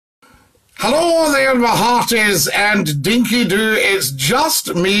Hello there, my hearties and Dinky-Doo. It's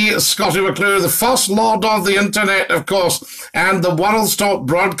just me, Scottie McClue, the first lord of the internet, of course, and the world's top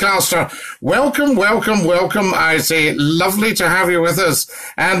broadcaster. Welcome, welcome, welcome, I say. Lovely to have you with us.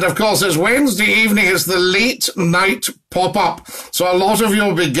 And, of course, it's Wednesday evening. It's the late night pop-up. So a lot of you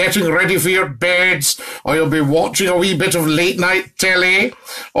will be getting ready for your beds, or you'll be watching a wee bit of late night telly,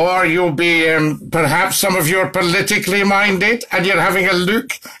 or you'll be, perhaps some of you are politically minded and you're having a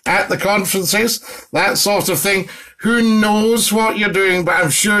look at the conferences, that sort of thing. Who knows what you're doing, but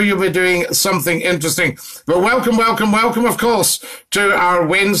I'm sure you'll be doing something interesting. But welcome, welcome, welcome, of course, to our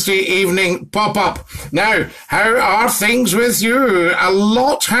Wednesday evening pop-up. Now, how are things with you? A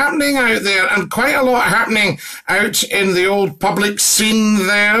lot happening out there, and quite a lot happening out in the old public scene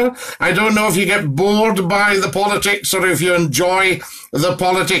there. I don't know if you get bored by the politics or if you enjoy the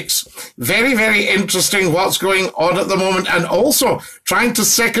politics. Very, very interesting what's going on at the moment, and also trying to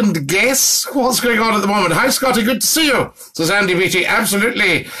second guess what's going on at the moment. Hi, Scotty, good to see you, says Andy Beattie.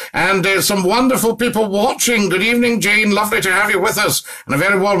 Absolutely. And some wonderful people watching. Good evening, Jane. Lovely to have you with us. And a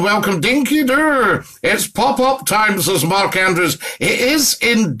very warm welcome, Dinky-Doo. It's pop-up time, says Mark Andrews. It is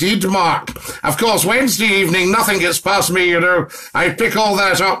indeed, Mark. Of course, Wednesday evening, nothing gets past me, you know. I pick all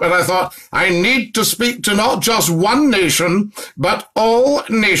that up, and I thought, I need to speak to not just one nation, but all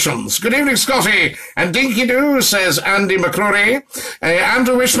nations. Good evening, Scotty. And Dinky-Doo, says Andy McCrory.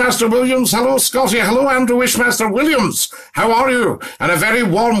 Andrew Wishmaster Williams. Hello, Scotty. Hello, Andrew Wishmaster Williams. How are you? And a very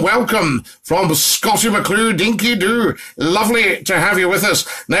warm welcome from Scottie McClue, Dinky-Doo. Lovely to have you with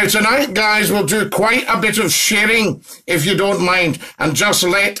us. Now, tonight, guys, we'll do quite a bit of sharing, if you don't mind, and just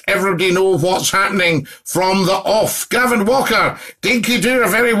let everybody know what's happening from the off. Gavin Walker, Dinky-Doo, a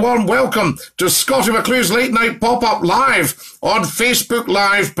very warm welcome to Scottie McClue's Late Night Pop-Up Live on Facebook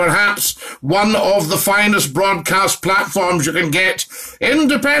Live, perhaps one of the finest broadcast platforms you can get.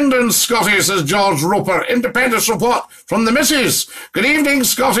 Independence, Scotty, says George Roper. Independence from what? From the missus. Good evening,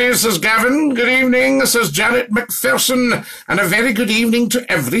 Scotty, says Gavin. Good evening, says Janet McPherson. And a very good evening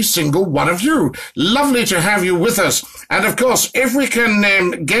to every single one of you. Lovely to have you with us. And of course, if we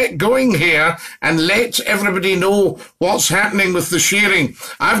can get going here and let everybody know what's happening with the sharing.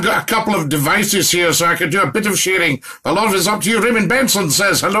 I've got a couple of devices here so I can do a bit of sharing. A lot of it's up to you. Raymond Benson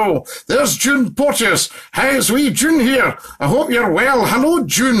says hello. There's June Porteous. How's wee June here? I hope you're well. Hello,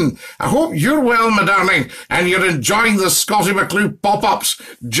 June. I hope you're well, my darling, and you're enjoying the Scottie McClue pop-ups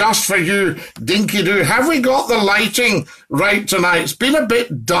just for you, Dinky-Doo. Have we got the lighting right tonight? It's been a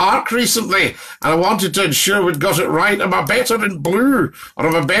bit dark recently, and I wanted to ensure we'd got it right. Am I better in blue, or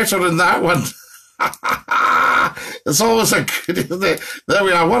am I better in that one? It's always a good, isn't it? There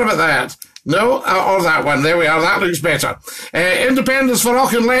we are. What about that? No, or that one. There we are. That looks better. Independence for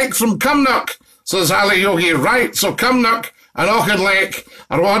Auchinleck from Cumnock, says Ali Yogi. Right, so Cumnock and Auchinleck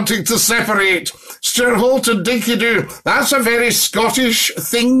are wanting to separate. Stuart Holt and Dinky-Doo. That's a very Scottish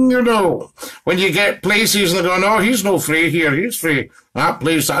thing, you know. When you get places and they go, no, he's no free here, he's free. That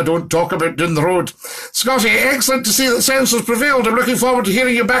place I don't talk about down the road. Scotty, excellent to see that sense has prevailed. I'm looking forward to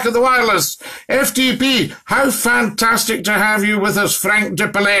hearing you back at the wireless. FTP, how fantastic to have you with us. Frank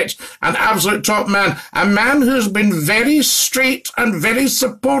Dipolette, an absolute top man. A man who's been very straight and very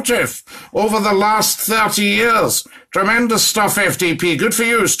supportive over the last 30 years. Tremendous stuff, FTP. Good for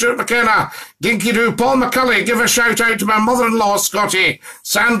you. Stuart McKenna, Dinky-Doo, Paul McCulley. Give a shout out to my mother-in-law, Scotty.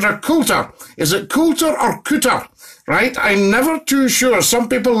 Sandra Coulter. Is it Coulter or Cooter? Right? I'm never too sure. Some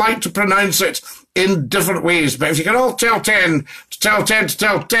people like to pronounce it in different ways. But if you can all tell 10 to tell 10 to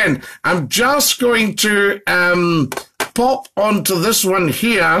tell 10, I'm just going to pop onto this one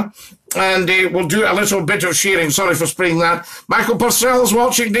here. And we'll do a little bit of sharing. Sorry for spraying that. Michael Purcell's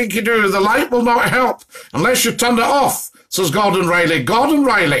watching Dinky-Doo. The light will not help unless you turn it off, says Gordon Riley. Gordon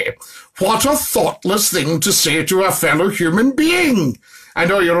Riley, what a thoughtless thing to say to a fellow human being. I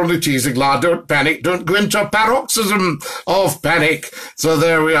know you're only teasing, lad. Don't panic. Don't go into a paroxysm of panic. So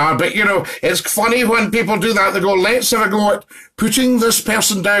there we are. But, you know, it's funny when people do that. They go, let's have a go at putting this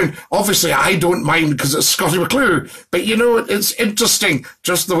person down. Obviously, I don't mind because it's Scottie McClue. But, you know, it's interesting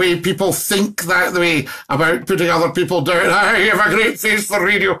just the way people think that way about putting other people down. You have a great face for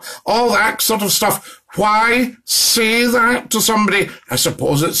radio. All that sort of stuff. Why say that to somebody? I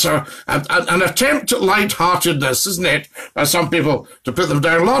suppose it's an attempt at light-heartedness, isn't it, by some people to put them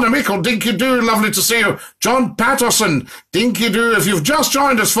down. Lorna Meikle, Dinky-Doo, lovely to see you. John Patterson, Dinky-Doo, if you've just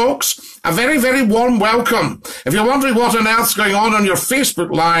joined us, folks, a very, very warm welcome. If you're wondering what on earth's going on your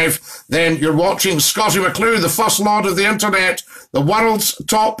Facebook Live, then you're watching Scottie McClue, the first lord of the internet, the world's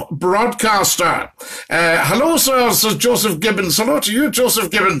top broadcaster. Hello, sir, says Joseph Gibbons. Hello to you, Joseph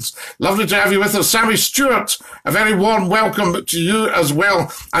Gibbons. Lovely to have you with us. Sammy Stewart, a very warm welcome to you as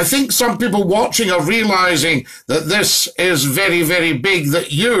well. I think some people watching are realising that this is very, very big,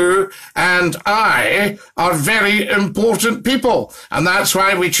 that you and I are very important people. And that's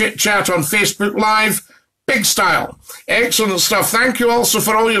why we chit-chat on Facebook Live. Big style. Excellent stuff. Thank you also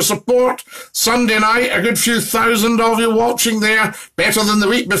for all your support. Sunday night, a good few thousand of you watching there. Better than the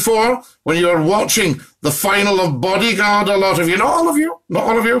week before when you were watching the final of Bodyguard. A lot of you, not all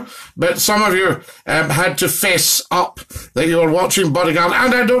of you, but some of you had to fess up that you were watching Bodyguard.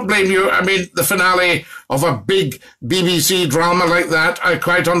 And I don't blame you. I mean, the finale of a big BBC drama like that, I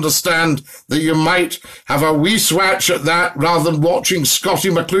quite understand that you might have a wee swatch at that rather than watching Scottie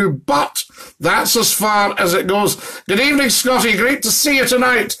McClue, but that's as far as it goes. Good evening, Scottie. Great to see you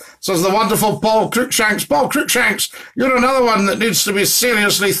tonight, says the wonderful Paul Cruikshanks. Paul Cruikshanks, you're another one that needs to be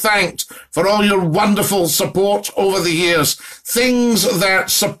seriously thanked for all your wonderful support over the years. Things that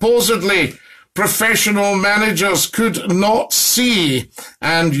supposedly professional managers could not see,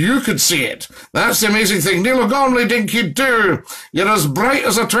 and you could see it. That's the amazing thing. Neil O'Gormley, Dinky-Doo, you're as bright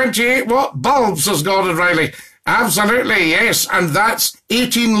as a 28-watt bulb, says Gordon Riley. Absolutely, yes, and that's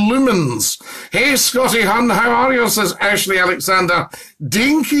 18 lumens. Hey, Scottie Hun, how are you, says Ashley Alexander.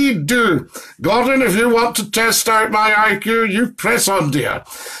 Dinky-Doo. Gordon, if you want to test out my IQ, you press on, dear.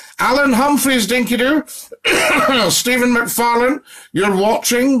 Alan Humphreys, Dinky-Doo. Stephen McFarlane, you're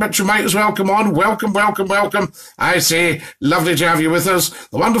watching, but you might as well come on. Welcome, welcome, welcome. I say, lovely to have you with us.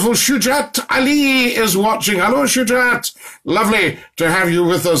 The wonderful Shujat Ali is watching. Hello, Shujat. Lovely to have you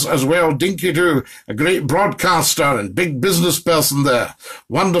with us as well. Dinky-Doo, a great broadcaster and big business person there.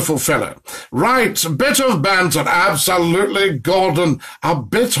 Wonderful fellow. Right, a bit of banter. Absolutely, Gordon. A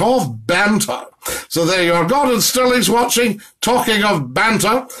bit of banter. So there you are. Gordon Stilling's watching, talking of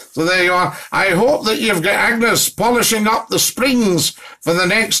banter. So there you are. I hope that you've got Agnes polishing up the springs for the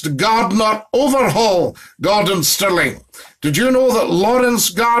next Gardner overhaul, Gordon Stirling. Did you know that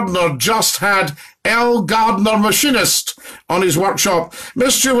Lawrence Gardner just had L. Gardner Machinist on his workshop?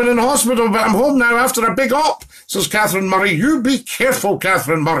 Missed you when in hospital, but I'm home now after a big op, says Catherine Murray. You be careful,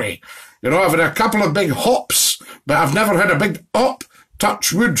 Catherine Murray. You know, I've had a couple of big hops, but I've never had a big op.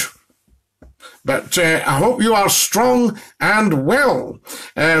 Touch wood. But I hope you are strong and well.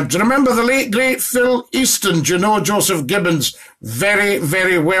 Do you remember the late, great Phil Easton? Do you know Joseph Gibbons? Very,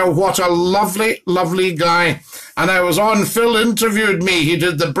 very well. What a lovely, lovely guy. And I was on, Phil interviewed me. He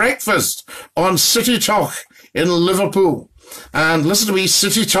did the breakfast on City Talk in Liverpool. And listen to me,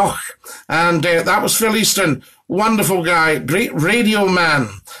 City Talk. And that was Phil Easton. Wonderful guy, great radio man.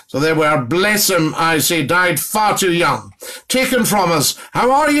 So there we are, bless him, I say, died far too young. Taken from us.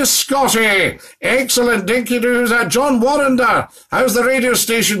 How are you, Scottie? Excellent, Dinky-Doo. Who's that? John Warrender. How's the radio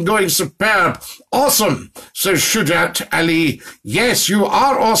station going? Superb. Awesome, says Shujat Ali. Yes, you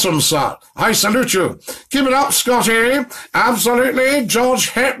are awesome, sir. I salute you. Keep it up, Scottie. Absolutely. George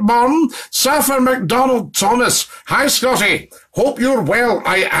Hepburn. Sapphire MacDonald Thomas. Hi, Scottie. Hope you're well.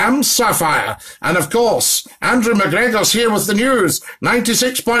 I am Sapphire. And of course, Andrew McGregor's here with the news.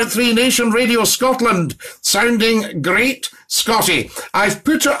 96.3 Nation Radio Scotland. Sounding great, Scottie. I've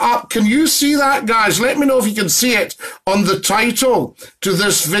put it up. Can you see that, guys? Let me know if you can see it on the title to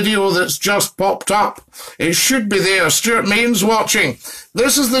this video that's just popped up. It should be there. Stuart Main's watching.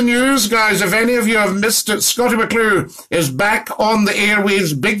 This is the news, guys. If any of you have missed it, Scottie McClue is back on the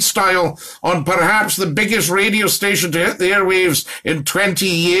airwaves, big style, on perhaps the biggest radio station to hit the airwaves in 20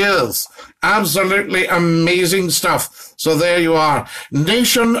 years. Absolutely amazing stuff. So there you are.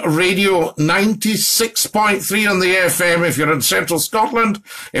 Nation Radio 96.3 on the FM if you're in central Scotland.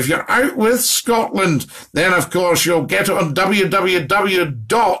 If you're out with Scotland, then of course you'll get it on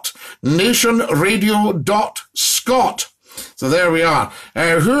www.nationradio.scot. So there we are.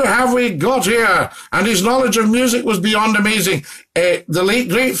 Who have we got here? And his knowledge of music was beyond amazing. The late,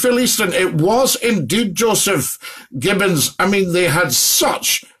 great Phil Easton. It was indeed Joseph Gibbons. I mean, they had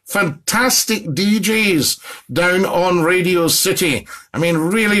such fantastic DJs down on Radio City. I mean,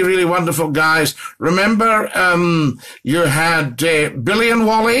 really, really wonderful guys. Remember, you had Billy and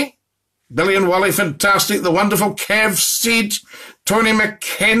Wally. Billy and Wally, fantastic. The wonderful Kev Seed, Tony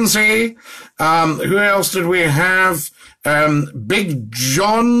McKenzie. Who else did we have? Big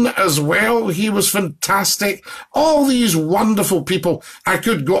John as well. He was fantastic. All these wonderful people. I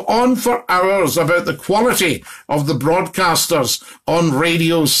could go on for hours about the quality of the broadcasters on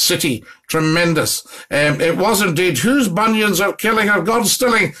Radio City. Tremendous. It was indeed. Whose bunions are killing her? God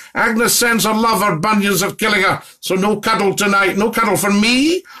Stilling. Agnes sends her love. Her bunions are killing her. So no cuddle tonight. No cuddle for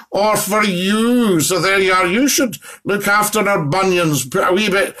me or for you. So there you are. You should look after her bunions. Put a wee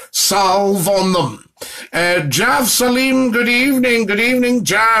bit salve on them. Jav Salim, good evening,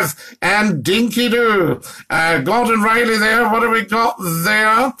 Jav and Dinky-Doo. Gordon Riley there, what have we got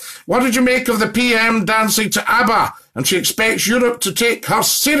there? What did you make of the PM dancing to ABBA? And she expects Europe to take her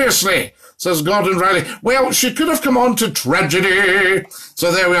seriously, says Gordon Riley. Well, she could have come on to Tragedy.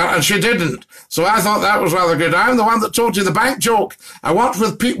 So there we are, and she didn't. So I thought that was rather good. I'm the one that told you the bank joke. I worked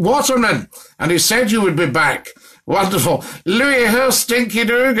with Pete Waterman, and he said you would be back. Wonderful. Louis Hurst,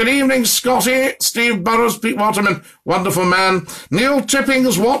 Dinky-Doo. Good evening, Scotty. Steve Burrows, Pete Waterman. Wonderful man. Neil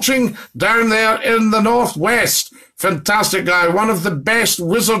Tipping's watching down there in the northwest. Fantastic guy. One of the best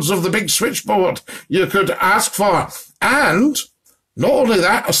wizards of the big switchboard you could ask for. And not only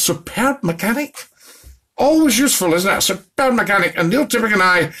that, a superb mechanic. Always useful, isn't it? A superb mechanic. And Neil Tipping and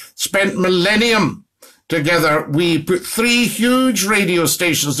I spent millennium together. We put 3 huge radio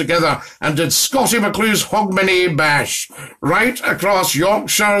stations together and did Scottie McClue's Hogmanay Bash right across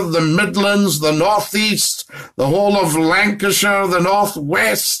Yorkshire, the Midlands, the North East, the whole of Lancashire, the North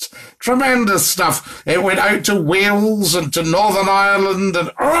West. Tremendous stuff. It went out to Wales and to Northern Ireland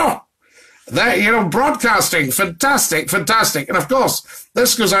and that, you know, broadcasting, fantastic. And of course,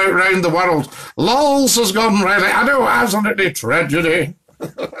 this goes out round the world. Lols has gone right. I know, absolutely tragedy.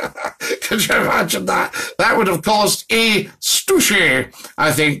 Could you imagine that? That would have caused a stooshy,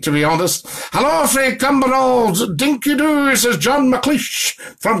 I think, to be honest. Hello, Fri Cumbernauld. Dinky-Doo, says John McLeish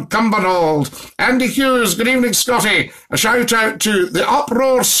from Cumbernauld. Andy Hughes, good evening, Scotty. A shout out to the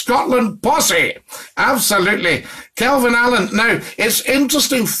Uproar Scotland posse. Absolutely. Kelvin Allen. Now, it's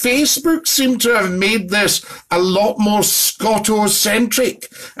interesting. Facebook seemed to have made this a lot more Scotto-centric.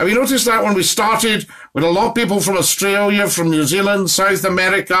 Have you noticed that when we started with a lot of people from Australia, from New Zealand, South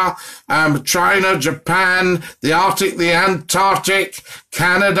America, China, Japan, the Arctic, the Antarctic,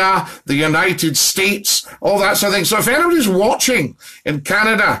 Canada, the United States, all that sort of thing. So if anybody's watching in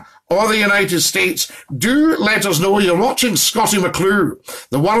Canada or the United States, do let us know you're watching Scottie McClue,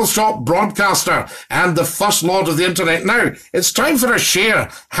 the world's top broadcaster and the first lord of the internet. Now, it's time for a share.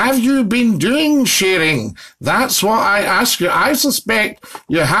 Have you been doing sharing? That's what I ask you. I suspect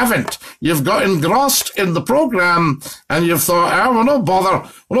you haven't. You've got engrossed in the programme and you've thought, we'll not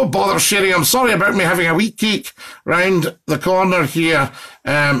bother sharing. I'm sorry about me having a wee kick round the corner here.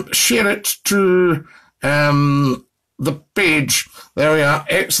 Share it to the page. There we are.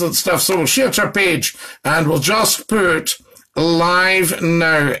 Excellent stuff. So we'll share to our page and we'll just put live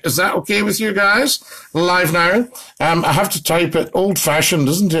now. Is that okay with you guys? Live now. I have to type it. Old-fashioned,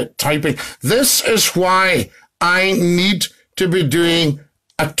 isn't it? Typing. This is why I need to be doing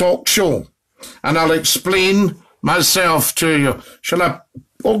a talk show. And I'll explain myself to you. Shall I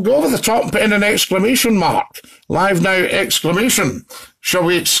go over the top and put in an exclamation mark? Live now, exclamation. Shall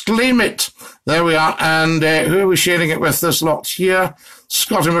we exclaim it? There we are. And who are we sharing it with? This lot here.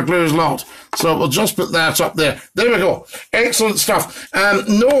 Scottie McClue's lot. So we'll just put that up there. There we go. Excellent stuff.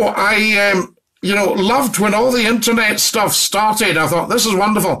 No, I loved when all the internet stuff started. I thought, this is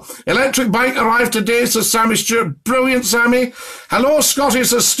wonderful. Electric bike arrived today, says Sammy Stewart. Brilliant, Sammy. Hello, Scotty,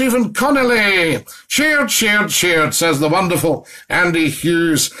 says Stephen Connolly. Shared, says the wonderful Andy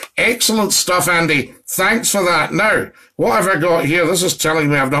Hughes. Excellent stuff, Andy. Thanks for that. Now, what have I got here? This is telling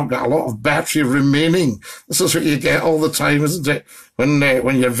me I've not got a lot of battery remaining. This is what you get all the time, isn't it? When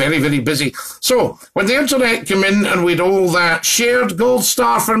you're very, very busy. So, when the internet came in and we'd all that, shared gold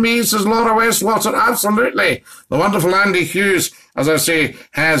star for me, says Laura Westwater. Absolutely. The wonderful Andy Hughes, as I say,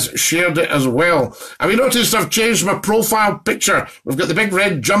 has shared it as well. Have you noticed I've changed my profile picture? We've got the big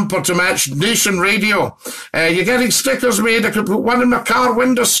red jumper to match Nation Radio. You're getting stickers made. I could put one in my car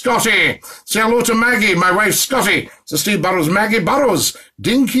window, Scotty. Say hello to Maggie, my wife, Scotty. So Steve Burrows, Maggie Burrows,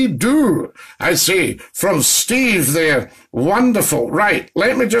 Dinky-Doo, I say, from Steve there. Wonderful. Right,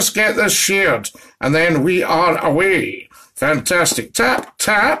 let me just get this shared, and then we are away. Fantastic. Tap,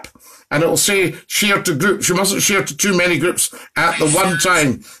 tap, and it'll say share to groups. You mustn't share to too many groups at the one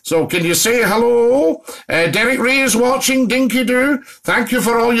time. So can you say hello? Derek Ray is watching, Dinky-Doo. Thank you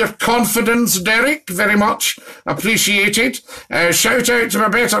for all your confidence, Derek. Very much appreciated. Shout out to my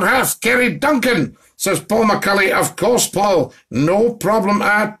better half, Kerry Duncan. Says Paul McCulley. Of course, Paul. No problem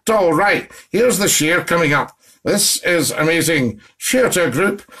at all. Right, here's the share coming up. This is amazing. Share to a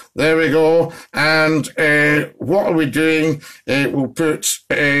group. There we go. And what are we doing? We'll put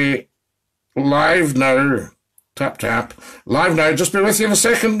live now. Tap, tap. Live now. Just be with you in a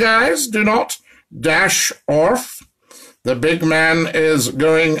second, guys. Do not dash off. The big man is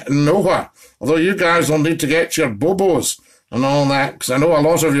going nowhere. Although you guys will need to get your bobos and all that, because I know a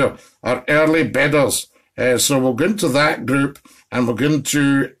lot of you are early bedders. So we'll go into that group, and we'll go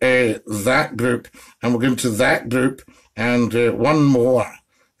into that group, and we'll go into that group, and one more.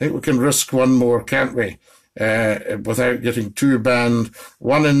 think we can risk one more, can't we? Without getting too banned.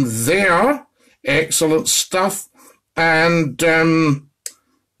 One in there. Excellent stuff. And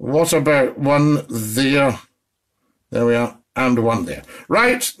what about one there? There we are. And one there.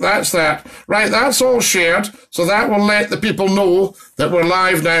 Right, that's that. Right, that's all shared. So that will let the people know that we're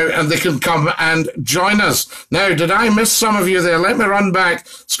live now and they can come and join us. Now, did I miss some of you there? Let me run back.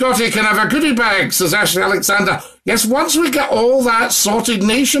 Scotty, can I have a goodie bag, says Ashley Alexander. Yes, once we get all that sorted,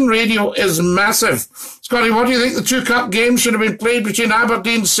 Nation Radio is massive. Scotty, what do you think the 2-cup game should have been played between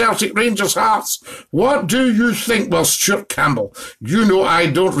Aberdeen, Celtic, Rangers, Hearts? What do you think? Well, Stuart Campbell, you know I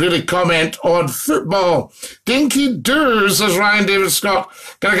don't really comment on football. Dinky-Doo, says Ryan David Scott.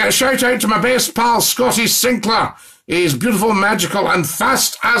 Can I get a shout out to my best pal, Scotty Sinclair? He's beautiful, magical, and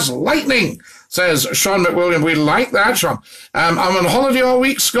fast as lightning, says Sean McWilliam. We like that, Sean. I'm on holiday all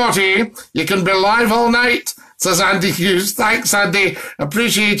week, Scotty. You can be live all night, says Andy Hughes. Thanks, Andy.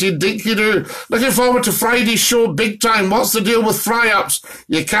 Appreciated. Dinky-Doo. Looking forward to Friday's show big time. What's the deal with fry-ups?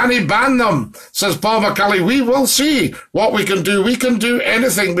 You can't ban them, says Paul McCulley. We will see what we can do. We can do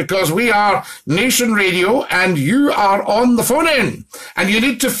anything because we are Nation Radio and you are on the phone in. And you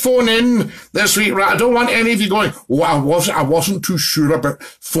need to phone in this week. Right? I don't want any of you going, oh, I wasn't too sure about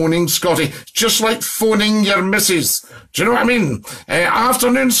phoning Scotty. It's just like phoning your missus. Do you know what I mean?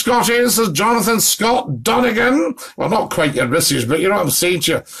 Afternoon, Scotty, says Jonathan Scott Donegan. Well, not quite your missus, but you know what I'm saying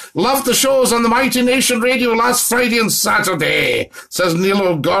to you. Loved the shows on the Mighty Nation Radio last Friday and Saturday, says Neil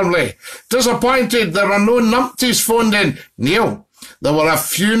O'Gormley. Disappointed there are no numpties phoned in. Neil, there were a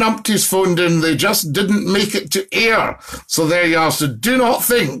few numpties phoned in. They just didn't make it to air. So there you are. So do not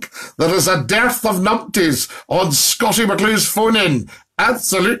think there is a dearth of numpties on Scottie McClue's phone-in.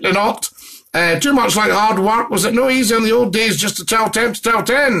 Absolutely not. Too much like hard work. Was it no easy in the old days just to tell 10 to tell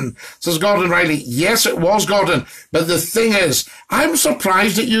 10? Says Gordon Riley. Yes, it was, Gordon. But the thing is, I'm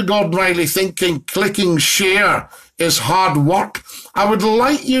surprised at you, Gordon Riley, thinking clicking share is hard work. I would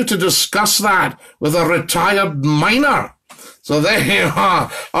like you to discuss that with a retired miner. So there you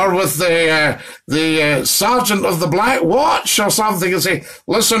are, or with the sergeant of the Black Watch or something, and say,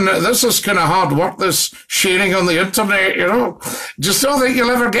 listen, this is kind of hard work, this sharing on the internet, you know. Do you still think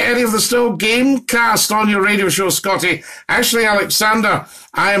you'll ever get any of the still game cast on your radio show, Scotty? Actually, Alexander,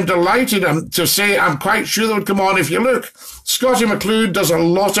 I am delighted to say I'm quite sure they would come on. If you look, Scottie McClue does a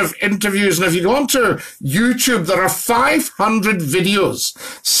lot of interviews, and if you go onto YouTube, there are 500 videos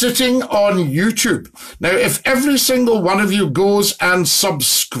sitting on YouTube. Now, if every single one of you goes and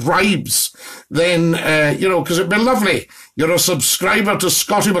subscribes, then, you know, because it'd be lovely. You're a subscriber to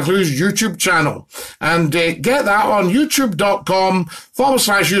Scottie McClue's YouTube channel. And get that on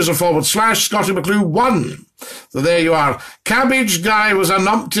youtube.com/user/Scottie McClue 1. So there you are. Cabbage Guy was a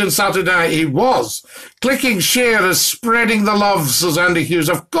numpty on Saturday night. He was. Clicking share is spreading the love, says Andy Hughes.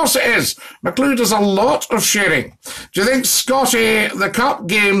 Of course it is. McClue does a lot of sharing. Do you think, Scotty, the cup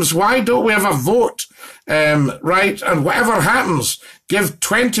games, why don't we have a vote? Right, and whatever happens, give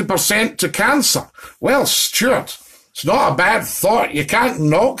 20% to cancer. Well, Stuart, it's not a bad thought. You can't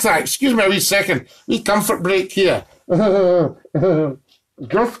knock that. Excuse me a wee second. Wee comfort break here. Just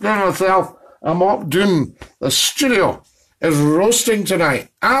give myself a mop doing. The studio is roasting tonight.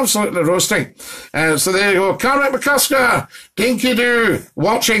 Absolutely roasting. So there you go. Carrick McCusker, Dinky-Doo,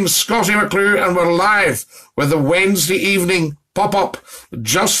 watching Scottie McClue, and we're live with the Wednesday evening pop-up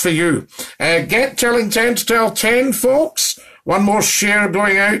just for you. Get telling 10 to tell 10, folks. One more share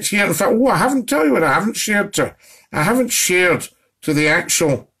going out here. In fact, I haven't tell you what I haven't shared to. I haven't shared to the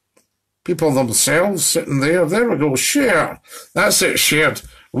actual people themselves sitting there. There we go. Share. That's it. Shared.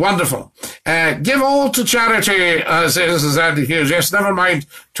 Wonderful. Give all to charity, says Andy Hughes. Yes, never mind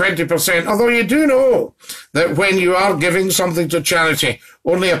 20%. Although you do know that when you are giving something to charity,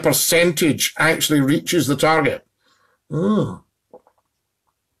 only a percentage actually reaches the target. Oh,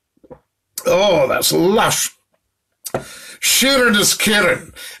 that's lush. Sharon is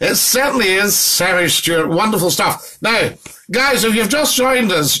Kieran. It certainly is, Sammy Stewart. Wonderful stuff. Now, guys, if you've just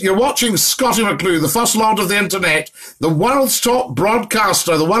joined us, you're watching Scottie McClue, the First Lord of the Internet, the world's top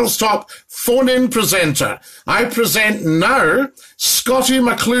broadcaster, the world's top phone-in presenter. I present now Scottie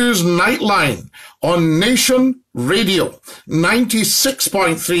McClue's Nightline on Nation Radio,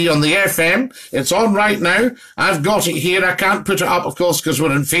 96.3 on the FM. It's on right now. I've got it here. I can't put it up, of course, because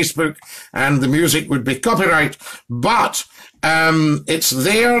we're on Facebook and the music would be copyright. But it's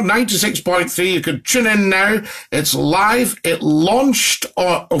there, 96.3. You can tune in now. It's live. It launched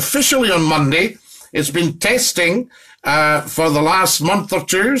officially on Monday. It's been testing for the last month or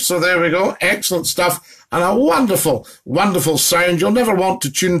two. So there we go. Excellent stuff. And a wonderful, wonderful sound. You'll never want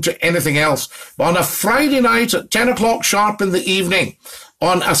to tune to anything else. But on a Friday night at 10 o'clock sharp in the evening,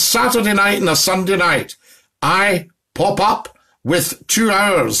 on a Saturday night and a Sunday night, I pop up with 2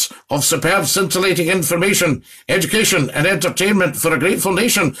 hours of superb, scintillating information, education and entertainment for a grateful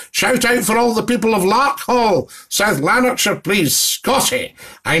nation. Shout out for all the people of Larkhall, South Lanarkshire, please. Scotty,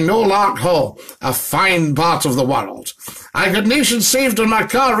 I know Larkhall, a fine part of the world. I got nation saved on my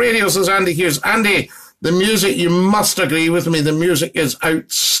car radio, says Andy Hughes. Andy, the music, you must agree with me, the music is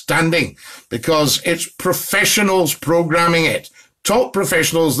outstanding because it's professionals programming it. Top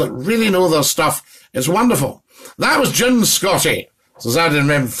professionals that really know their stuff. It's wonderful. That was June, Scotty, says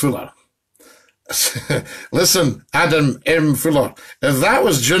Adam M. Fuller. Listen, Adam M. Fuller, if that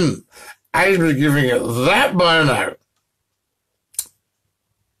was June, I'd be giving it that by now.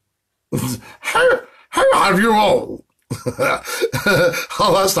 How are you all?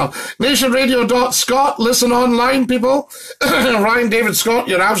 All that stuff. NationRadio.Scot, listen online, people. Ryan David Scott,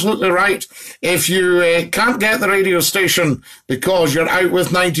 you're absolutely right. If you can't get the radio station because you're out with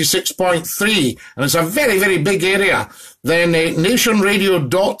 96.3, and it's a very, very big area, then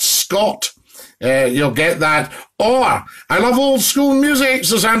NationRadio.Scot, you'll get that. Or, I love old school music,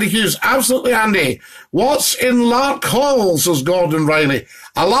 says Andy Hughes. Absolutely, Andy. What's in Lark Hall, says Gordon Riley.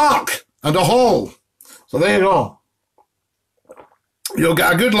 A lark and a hall. So there you go. You'll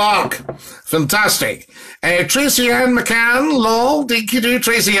get a good lark. Fantastic. Tracy Ann McCann, lol, Dinky-Doo,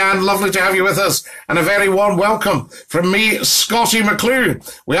 Tracy Ann, lovely to have you with us. And a very warm welcome from me, Scottie McClue.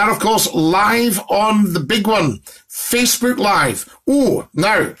 We are, of course, live on the big one, Facebook Live. Oh,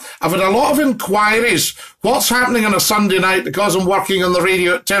 now, I've had a lot of inquiries. What's happening on a Sunday night because I'm working on the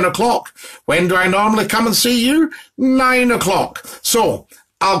radio at 10 o'clock? When do I normally come and see you? 9 o'clock. So,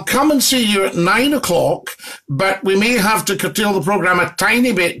 I'll come and see you at 9 o'clock, but we may have to curtail the program a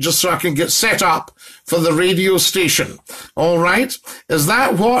tiny bit just so I can get set up for the radio station. All right? Is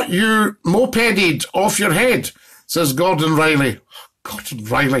that what you mopeded off your head? Says Gordon Riley. Gordon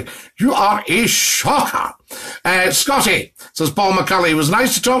Riley, you are a shocker. Scotty, says Paul McCulley, it was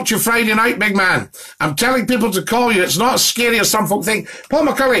nice to talk to you Friday night, big man. I'm telling people to call you. It's not as scary as some folk think. Paul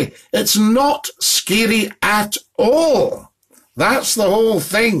McCulley, it's not scary at all. That's the whole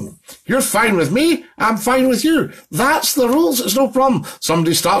thing. You're fine with me, I'm fine with you. That's the rules, it's no problem.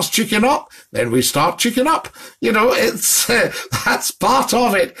 Somebody starts chicken up, then we start chicken up. You know, it's that's part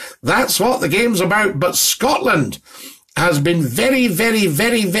of it. That's what the game's about. But Scotland has been very, very,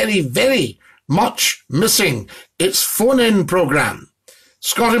 very, very, very much missing its phone-in programme.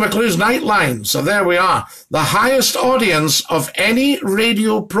 Scottie McClue's Nightline. So there we are. The highest audience of any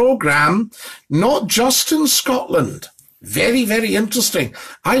radio programme, not just in Scotland. Very, very interesting.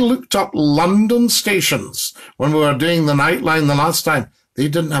 I looked up London stations when we were doing the Nightline the last time. They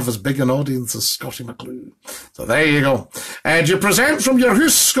didn't have as big an audience as Scottie McClue. So there you go. Do you present from your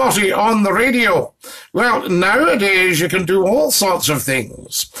house, Scotty, on the radio? Well, nowadays you can do all sorts of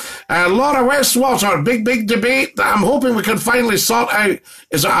things. Laura Westwater, big debate that I'm hoping we can finally sort out.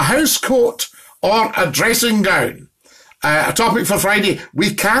 Is it a house coat or a dressing gown? A topic for Friday.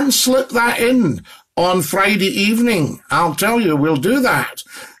 We can slip that in on Friday evening. I'll tell you, we'll do that.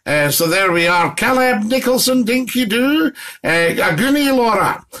 So there we are. Caleb Nicholson, Dinky-Doo, a goonie,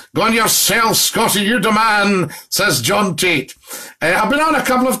 Laura. Go on yourself, Scotty, you demand, says John Tate. I've been on a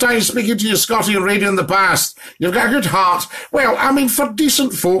couple of times speaking to you, Scotty, on radio in the past. You've got a good heart. Well, I mean, for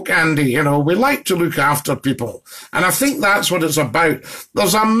decent folk, Andy, you know, we like to look after people. And I think that's what it's about.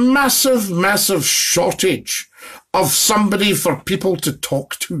 There's a massive, massive shortage of somebody for people to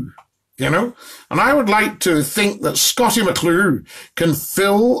talk to. You know, and I would like to think that Scottie McClue can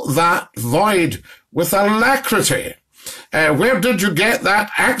fill that void with alacrity. Where did you get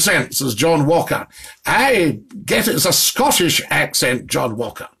that accent, says John Walker. I get it. It's a Scottish accent, John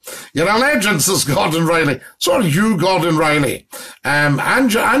Walker. You're a legend, says Gordon Riley. So are you, Gordon Riley.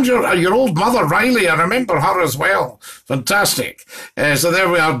 And your old mother, Riley, I remember her as well. Fantastic. So there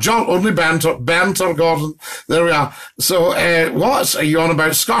we are. John, only banter, Gordon. There we are. So, what are you on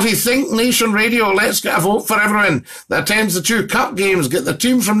about? Scotty, think Nation Radio. Let's get a vote for everyone that attends the 2 cup games. Get the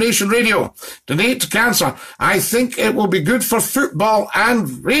team from Nation Radio. Donate to cancer. I think it will be good for football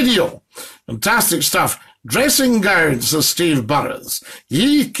and radio. Fantastic stuff. Dressing gowns, says Steve Burrows.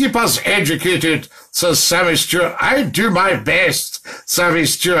 Ye keep us educated, says Sammy Stewart. I do my best, Sammy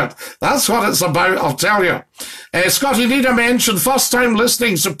Stewart. That's what it's about, I'll tell you. Scotty, need a mention. First time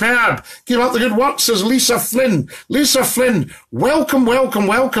listening, superb. Keep up the good work, says Lisa Flynn. Lisa Flynn, welcome, welcome,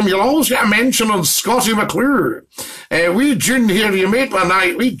 welcome. You'll always get a mention on Scottie McClue. Wee June here, you made my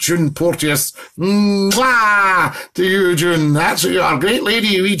night. Wee June Porteous. Mwah to you, June. That's what you are. Great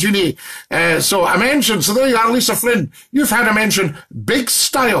lady, wee Junie. So a mention. So there you are, Lisa Flynn. You've had a mention. Big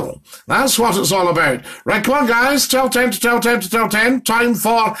style. That's what it's all about. Right, come on, guys. Tell 10 to tell 10 to tell 10. Time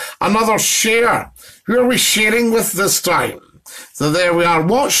for another share. Who are we sharing with this time? So there we are.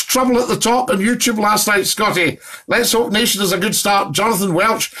 Watch Trouble at the Top on YouTube last night, Scotty. Let's Hope Nation is a good start. Jonathan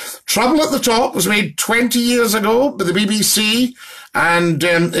Welch. Trouble at the Top was made 20 years ago by the BBC, and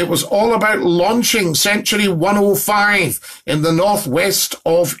it was all about launching Century 105 in the northwest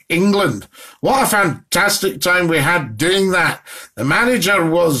of England. What a fantastic time we had doing that. The manager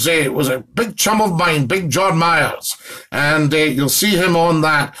was a big chum of mine, Big John Myers, and you'll see him on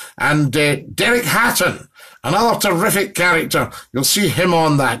that. And Derek Hatton, another terrific character. You'll see him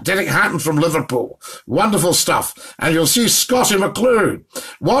on that. Derek Hatton from Liverpool. Wonderful stuff. And you'll see Scottie McClue.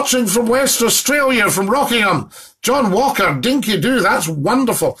 Watching from West Australia, from Rockingham. John Walker, Dinky-Doo. That's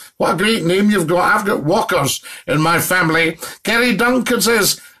wonderful. What a great name you've got. I've got Walkers in my family. Kerry Duncan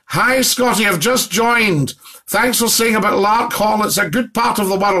says, hi, Scotty, I've just joined. Thanks for saying about Lark Hall. It's a good part of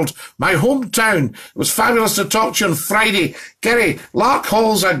the world. My hometown. It was fabulous to talk to you on Friday. Kerry, Lark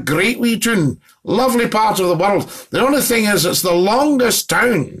Hall's a great wee tune. Lovely part of the world. The only thing is, it's the longest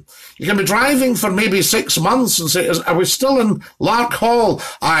town. You can be driving for maybe 6 months and say, are we still in Lark Hall?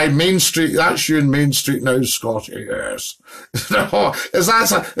 Aye, Main Street. That's you in Main Street now, Scotty, yes. No, it's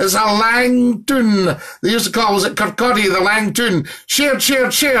a lang tune. They used to call, was it Kirkcaldy, the lang tune? Shared,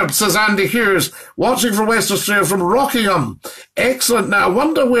 says Andy Hughes. Watching from West Australia, from Rockingham. Excellent. Now, I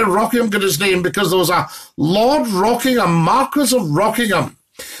wonder where Rockingham got his name, because there was a Lord Rockingham, Marquis of Rockingham,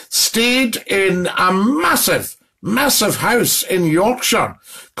 stayed in a massive house in Yorkshire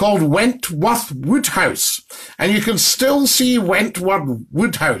called Wentworth Woodhouse. And you can still see Wentworth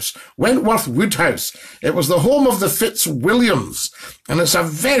Woodhouse. It was the home of the Fitzwilliams. And it's a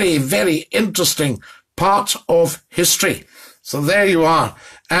very, very interesting part of history. So there you are.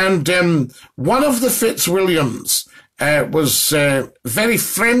 And one of the Fitzwilliams was very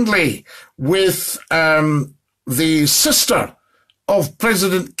friendly with the sister of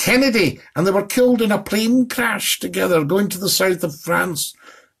President Kennedy, and they were killed in a plane crash together going to the south of France.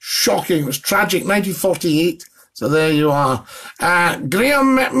 Shocking. It was tragic. 1948. So there you are.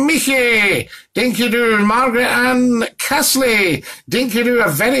 Graham Mickey, Dinky-Doo, Margaret Ann Castley, Dinky-Doo, a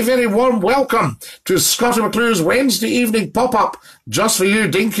very, very warm welcome to Scottie McClue's Wednesday evening pop-up just for you,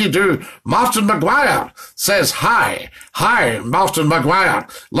 Dinky-Doo. Martin Maguire says hi. Hi, Martin Maguire.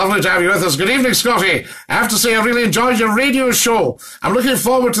 Lovely to have you with us. Good evening, Scotty. I have to say I really enjoyed your radio show. I'm looking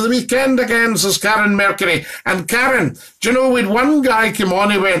forward to the weekend again, says Karen Mercury. And Karen, do you know, we'd one guy come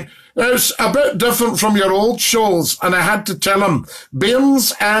on, he went, it's a bit different from your old shows, and I had to tell him,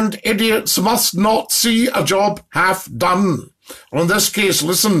 bairns and idiots must not see a job half done. Or in this case,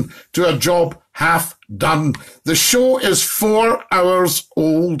 listen to a job half done. The show is 4 hours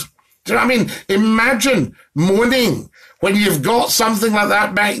old. Do you know what I mean? Imagine moaning when you've got something like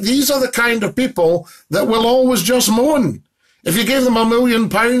that back. These are the kind of people that will always just moan. If you gave them £1 million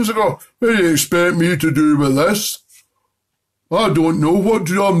and go, what do you expect me to do with this? I don't know. I've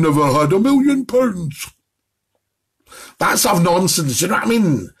never had £1 million. That's of nonsense, you know what I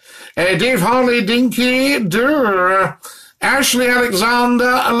mean? Dave Harley, Dinky-Doo, Ashley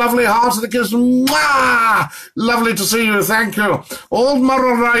Alexander, a lovely heart of the kiss. Mwah! Lovely to see you, thank you. Old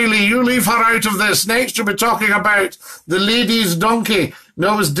Murray Riley, you leave her out of this. Next you'll be talking about the lady's donkey.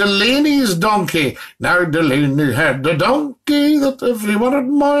 No, it was Delaney's donkey. Now Delaney had the donkey that everyone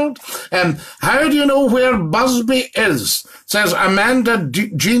admired. How do you know where Busby is? Says Amanda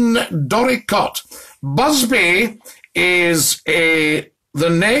Jean Doricott. Busby is the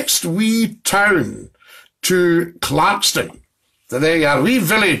next wee town to Clarkston. So there you are, wee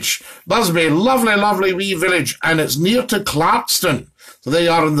village. Busby, lovely, lovely wee village. And it's near to Clarkston. So they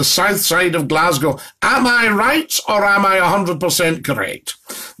are on the south side of Glasgow. Am I right or am I 100% correct?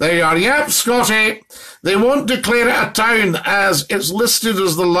 There you are. Yep, Scotty. They won't declare it a town as it's listed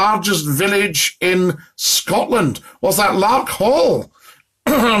as the largest village in Scotland. What's that, Lark Hall?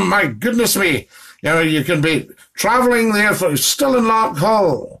 My goodness me. You know, you can be travelling there for still in Lark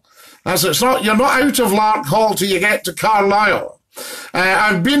Hall. As it's not, you're not out of Lark Hall till you get to Carlisle.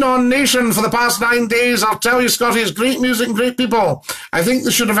 I've been on Nation for the past 9 days. I'll tell you, Scotty, it's great music and great people. I think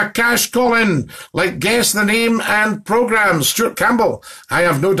they should have a cash call-in, like Guess the Name and Programme. Stuart Campbell. I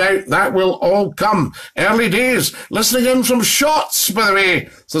have no doubt that will all come. Early days. Listening in from Shots, by the way,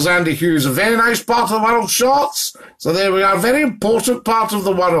 says Andy Hughes. A very nice part of the world, Shots. So there we are. Very important part of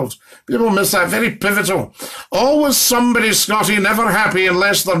the world. People miss that. Very pivotal. Always somebody, Scotty, never happy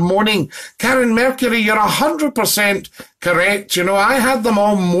unless they're moaning. Karen Mercury, you're 100% correct. You know, I had them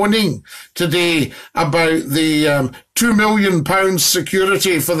all moaning today about the £2 million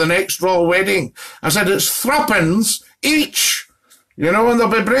security for the next royal wedding. I said it's threepence each, you know, and they'll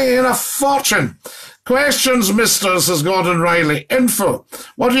be bringing in a fortune. Questions, mister, says Gordon Riley. Info.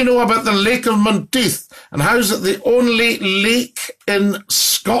 What do you know about the Lake of Menteith? And how is it the only lake in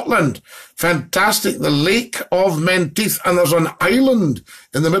Scotland? Fantastic. The Lake of Menteith. And there's an island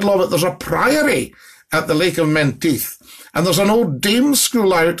in the middle of it. There's a priory at the Lake of Menteith. And there's an old dame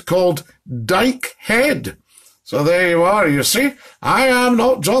school out called Dyke Head. So there you are, you see. I am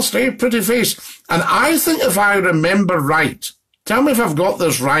not just a pretty face. And I think if I remember right, tell me if I've got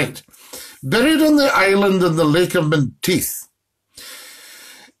this right, buried on the island in the Lake of Menteith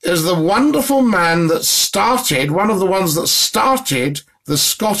is the wonderful man that started, one of the ones that started the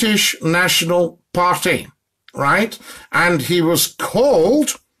Scottish National Party, right? And he was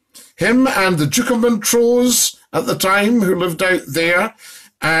called, him and the Duke of Montrose at the time, who lived out there,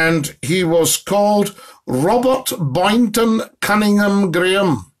 and he was called Robert Boynton Cunningham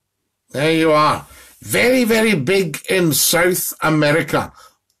Graham. There you are. Very, very big in South America.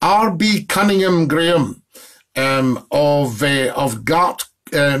 R.B. Cunningham Graham of Gart,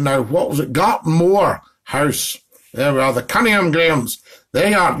 now what was it? Gartmore House. There we are, the Cunningham Grahams.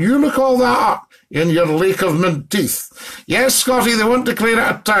 They are. You look all that up in your Lake of Menteith. Yes, Scotty, they won't declare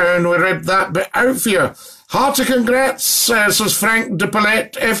it a town. We read that bit out for you. Hearty congrats, says Frank de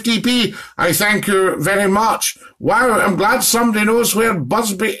Palette, FDP. I thank you very much. Wow, I'm glad somebody knows where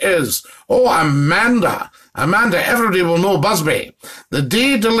Busby is. Oh, Amanda. Amanda, everybody will know Busby. The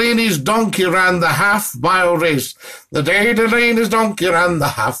day Delaney's donkey ran the half-mile race. The day Delaney's donkey ran the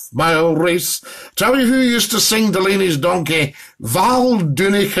half-mile race. Tell you who used to sing Delaney's donkey? Val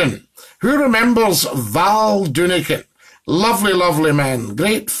Doonican. Who remembers Val Doonican? Lovely, lovely man.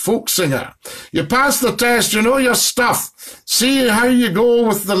 Great folk singer. You passed the test. You know your stuff. See how you go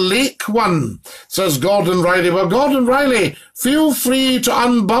with the lake one, says Gordon Riley. Well, Gordon Riley, feel free to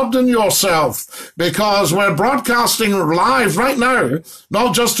unburden yourself because we're broadcasting live right now,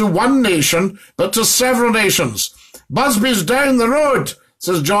 not just to one nation, but to several nations. Busby's down the road,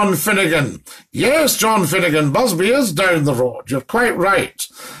 says John Finnegan. Yes, John Finnegan, Busby is down the road. You're quite right.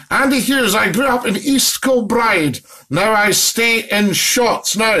 Andy Hughes, I grew up in East Kilbride. Now I stay in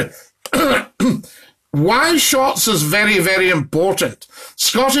Shotts. Now, why Shotts is very, very important.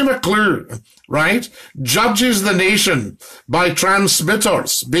 Scottie McClue, right, judges the nation by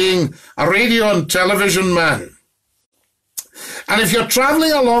transmitters, being a radio and television man. And if you're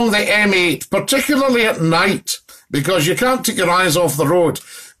travelling along the M8, particularly at night, because you can't take your eyes off the road,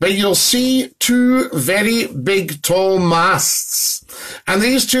 but you'll see two very big tall masts. And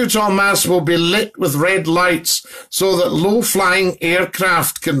these two tall masts will be lit with red lights so that low-flying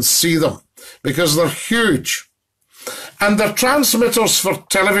aircraft can see them, because they're huge. And they're transmitters for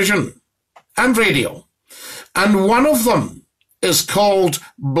television and radio. And one of them is called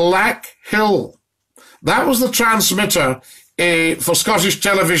Black Hill. That was the transmitter for Scottish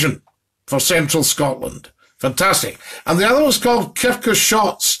television for Central Scotland. Fantastic. And the other was called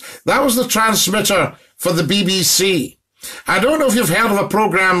Kirkashotts. That was the transmitter for the BBC. I don't know if you've heard of a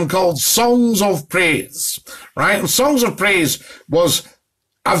programme called Songs of Praise, right? And Songs of Praise was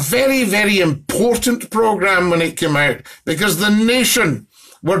a very, very important programme when it came out because the nation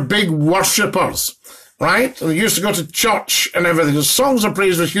were big worshippers, right? And they used to go to church and everything. So Songs of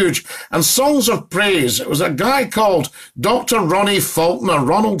Praise was huge. And Songs of Praise, it was a guy called Dr. Ronald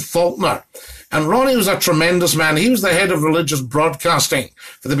Faulkner. And Ronnie was a tremendous man. He was the head of religious broadcasting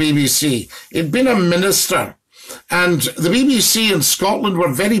for the BBC. He'd been a minister. And the BBC in Scotland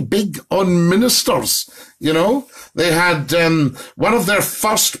were very big on ministers, you know. They had, one of their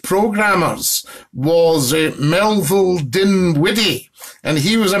first programmers was Melville Dinwiddie. And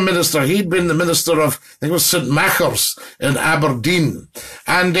he was a minister. He'd been the minister of, I think it was St. Machars in Aberdeen.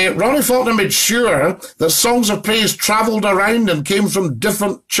 And Ronnie Faulkner made sure that Songs of Praise travelled around and came from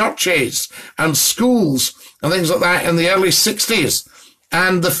different churches and schools and things like that in the early 60s.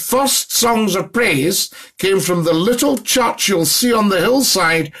 And the first songs of praise came from the little church you'll see on the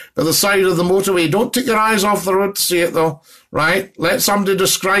hillside by the side of the motorway. Don't take your eyes off the road to see it, though, right? Let somebody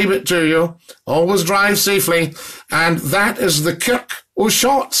describe it to you. Always drive safely. And that is the Kirk o'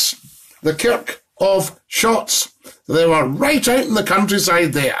 Shotts. The Kirk of Shotts. They were right out in the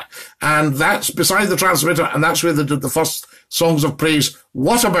countryside there. And that's beside the transmitter, and that's where they did the first songs of praise.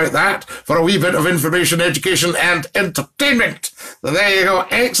 What about that for a wee bit of information, education, and entertainment? So there you go.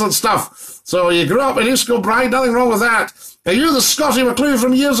 Excellent stuff. So you grew up in East Kilbride, nothing wrong with that. Are you the Scottie McClue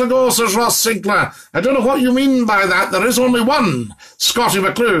from years ago, says Ross Sinclair? I don't know what you mean by that. There is only one Scottie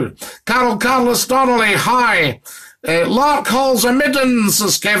McClue. Carol Carlos Donnelly, hi. Lark Hall's a midden,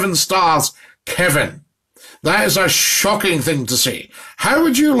 says Kevin Stars. Kevin, that is a shocking thing to say. How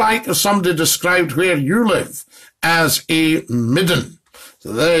would you like if somebody described where you live as a midden?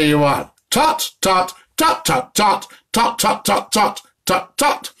 So there you are. Tut, tut, tut, tut, tut, tut, tut, tut, tut, tut,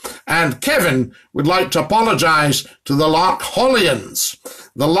 tut. And Kevin would like to apologise to the Lark Hallians,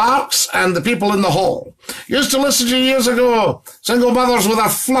 the Larks and the people in the hall. Used to listen to you years ago. Single mothers with their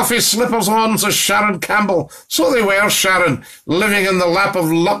fluffy slippers on, says Sharon Campbell. So they were, Sharon, living in the lap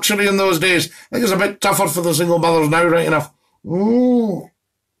of luxury in those days. I think it's a bit tougher for the single mothers now, right enough. Ooh.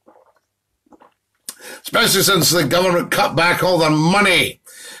 Especially since the government cut back all their money.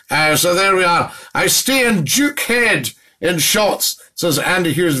 So there we are. I stay in Duke Head in Shotts, says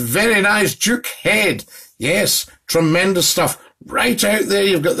Andy Hughes. Very nice, Duke Head. Yes, tremendous stuff. Right out there,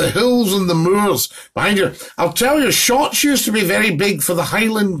 you've got the hills and the moors behind you. I'll tell you, Shotts used to be very big for the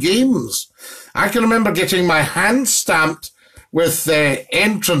Highland Games. I can remember getting my hand stamped with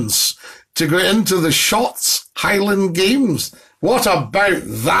entrance to go into the Shotts Highland Games. What about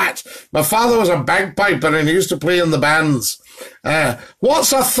that? My father was a bagpiper and he used to play in the bands.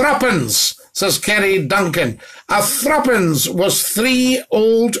 What's a threepence? Says Kerry Duncan. A threepence was 3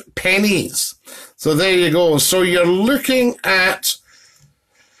 old pennies. So there you go. So you're looking at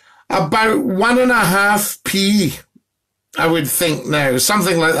about 1.5p, I would think now.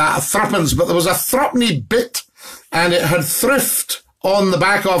 Something like that, a threepence. But there was a threepenny bit and it had thrift on the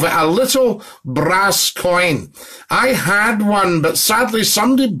back of it, a little brass coin. I had one, but sadly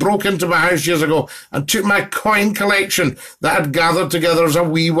somebody broke into my house years ago and took my coin collection that I'd gathered together as a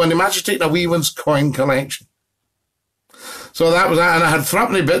wee one. Imagine taking a wee one's coin collection. So that was that, and I had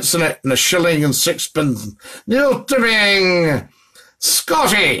threepenny bits in it, and a shilling and sixpence. Neil Tipping,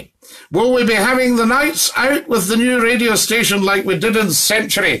 Scotty, will we be having the nights out with the new radio station like we did in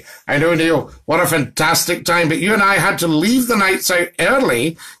Century? I know, Neil, what a fantastic time, but you and I had to leave the nights out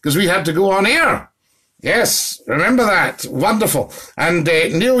early because we had to go on air. Yes, remember that. Wonderful. And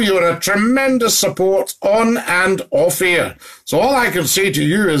Neil, you're a tremendous support on and off air. So all I can say to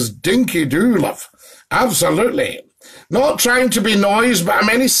you is Dinky-Doo, love. Absolutely. Not trying to be noise, but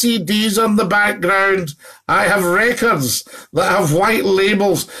many CDs on the background. I have records that have white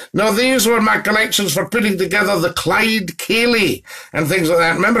labels. Now, these were my collections for putting together the Clyde Cayley and things like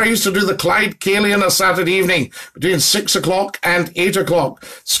that. Remember, I used to do the Clyde Cayley on a Saturday evening between 6 o'clock and 8 o'clock.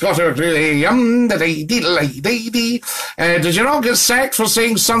 Scottie McClue, did you not get sacked for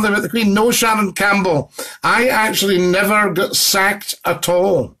saying something about the Queen? No, Sharon Campbell. I actually never got sacked at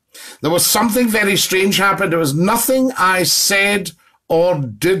all. There was something very strange happened. There was nothing I said or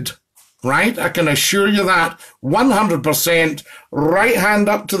did, right? I can assure you that 100%, right hand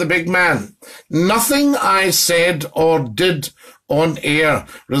up to the big man. Nothing I said or did on air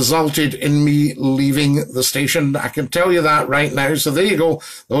resulted in me leaving the station. I can tell you that right now. So there you go.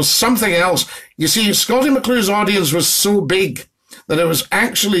 There was something else. You see, Scottie McClue's audience was so big that it was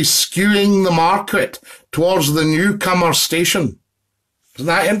actually skewing the market towards the newcomer station. Isn't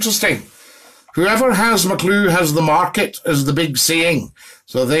that interesting? Whoever has McClue has the market, is the big saying.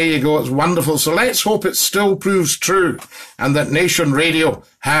 So there you go. It's wonderful. So let's hope it still proves true and that Nation Radio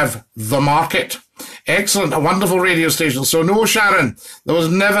have the market. Excellent. A wonderful radio station. So no, Sharon, there was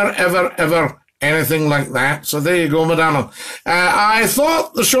never, ever, ever anything like that. So there you go, madam. I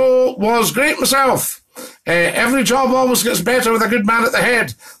thought the show was great myself. Every job always gets better with a good man at the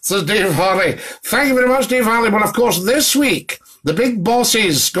head, says Dave Harley. Thank you very much, Dave Harley. Well, of course, this week, the big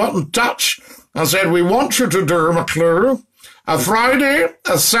bosses got in touch and said, we want you to do, McClue, a Friday,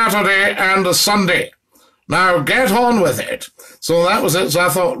 a Saturday, and a Sunday. Now, get on with it. So that was it. So I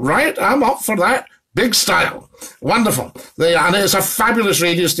thought, right, I'm up for that. Big style. Wonderful. And it's a fabulous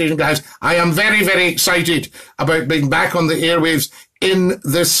radio station, guys. I am very, very excited about being back on the airwaves in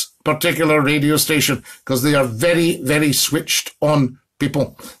this particular radio station because they are very, very switched on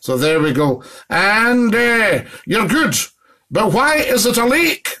people. So there we go. And you're good. But why is it a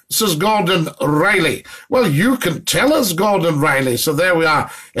leak? says Gordon Riley. Well, you can tell us, Gordon Riley. So there we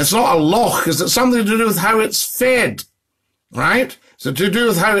are. It's not a loch. Is it something to do with how it's fed? Right? Is it to do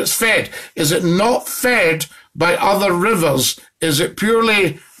with how it's fed? Is it not fed by other rivers? Is it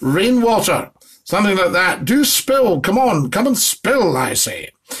purely rainwater? Something like that. Do spill. Come on. Come and spill, I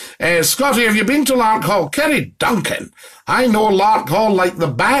say. Scotty, have you been to Lark Hall? Kerry Duncan. I know Lark Hall like the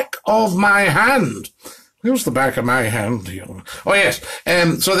back of my hand. Where's the back of my hand? Oh, yes.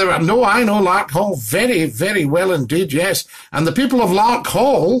 So there are, no, I know Lark Hall very, very well indeed, yes. And the people of Lark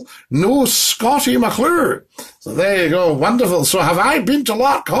Hall know Scottie McClue. So there you go. Wonderful. So have I been to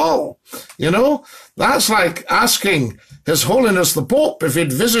Lark Hall? You know, that's like asking His Holiness the Pope if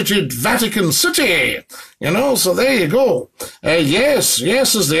he'd visited Vatican City. You know, so there you go. Yes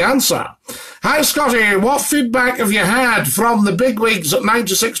is the answer. Hi, Scotty. What feedback have you had from the bigwigs at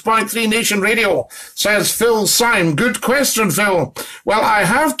 96.3 Nation Radio? Says Phil Syme. Good question, Phil. Well, I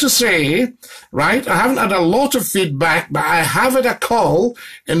have to say, right, I haven't had a lot of feedback, but I have had a call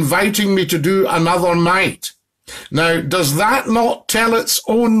inviting me to do another night. Now, does that not tell its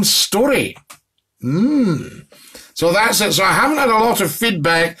own story? So that's it. So I haven't had a lot of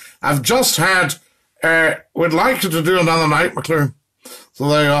feedback. I've just had, would like you to do another night, McClue. So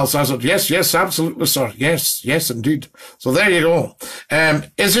there you go. So I said, yes, absolutely, sir. Yes, indeed. So there you go.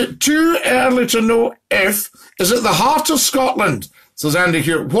 Is it too early to know if, is it the heart of Scotland? Says Andy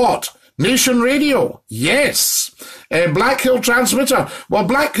here. What? Nation Radio? Yes. Black Hill Transmitter? Well,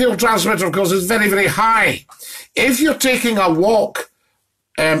 Black Hill Transmitter, of course, is very, very high. If you're taking a walk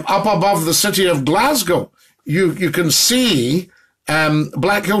up above the city of Glasgow, you can see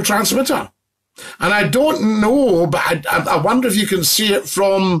Black Hill Transmitter. And I don't know, but I wonder if you can see it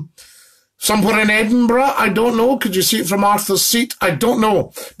from somewhere in Edinburgh. I don't know. Could you see it from Arthur's Seat? I don't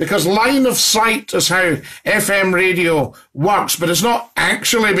know. Because line of sight is how FM radio works, but it's not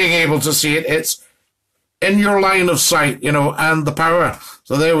actually being able to see it. It's in your line of sight, you know, and the power.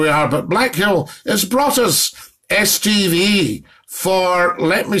 So there we are. But Black Hill has brought us STV for,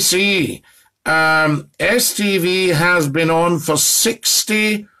 let me see, STV has been on for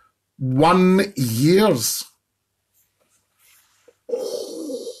 61 years.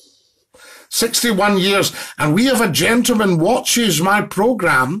 61 years. And we have a gentleman watches my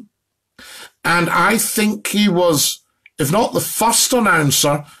program, and I think he was, if not the first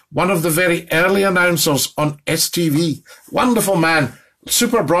announcer, one of the very early announcers on STV. Wonderful man.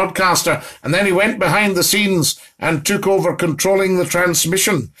 Super broadcaster, and then he went behind the scenes and took over controlling the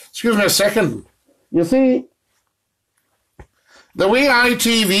transmission. Excuse me a second. You see, the way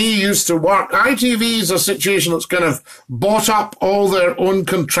ITV used to work, ITV is a situation that's kind of bought up all their own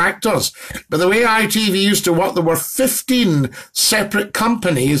contractors. But the way ITV used to work, there were 15 separate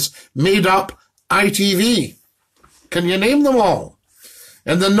companies made up ITV. Can you name them all?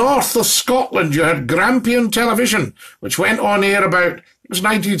 In the north of Scotland, you had Grampian Television, which went on air about, it was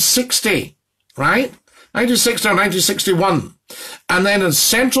 1960, right? 1960 or 1961. And then in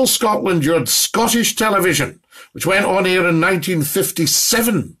central Scotland, you had Scottish Television, which went on air in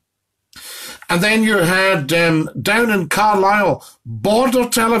 1957. And then you had, down in Carlisle, Border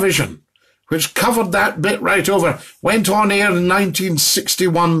Television, which covered that bit right over, went on air in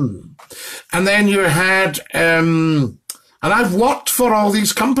 1961. And then you had, and I've worked for all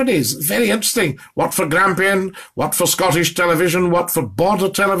these companies. Very interesting. Worked for Grampian, worked for Scottish Television, worked for Border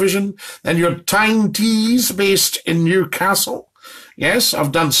Television. Then you had Tyne Tees based in Newcastle. Yes,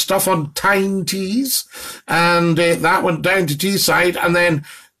 I've done stuff on Tyne Tees. And that went down to Teesside. And then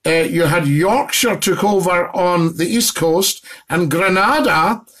you had Yorkshire took over on the East Coast, and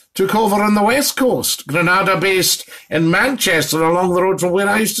Granada took over on the West Coast. Granada based in Manchester along the road from where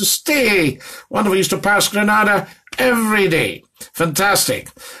I used to stay. Wonderful. I used to pass Granada every day. Fantastic.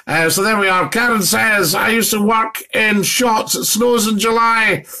 So there we are. Karen says, I used to work in Shotts. It snows in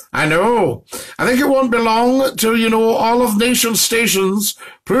July. I know. I think it won't be long till, you know, all of Nation stations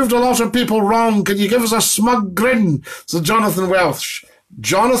proved a lot of people wrong. Can you give us a smug grin? So Jonathan Welsh.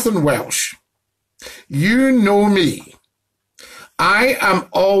 Jonathan Welsh, you know me. I am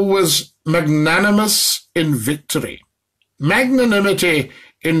always magnanimous in victory. Magnanimity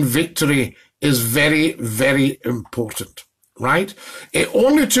in victory is very, very important, right? It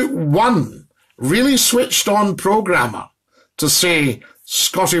only took one really switched on programmer to say,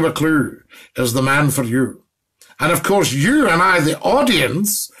 Scottie McClue is the man for you. And of course, you and I, the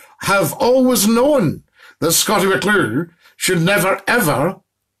audience, have always known that Scottie McClue should never, ever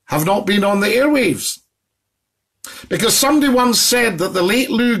have not been on the airwaves. Because somebody once said that the late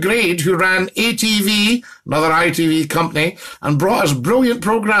Lou Grade, who ran ATV, another ITV company, and brought us brilliant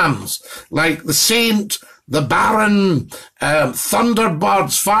programs like The Saint, The Baron,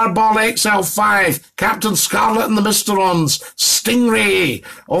 Thunderbirds, Fireball XL5, Captain Scarlet and the Mysterons, Stingray,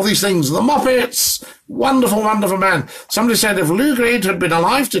 all these things. The Muppets. Wonderful, wonderful man. Somebody said if Lou Grade had been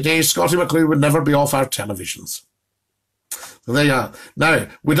alive today, Scottie McClue would never be off our televisions. So there you are. Now,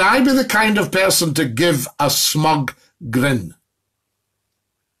 would I be the kind of person to give a smug grin?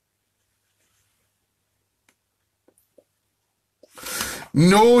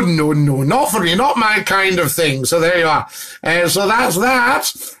 No, not for you, not my kind of thing. So there you are. So that's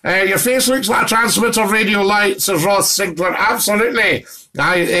that. Your face looks like a transmitter of radio light, says Ross Sinclair. Absolutely.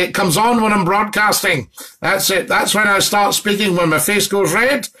 It comes on when I'm broadcasting. That's it. That's when I start speaking. When my face goes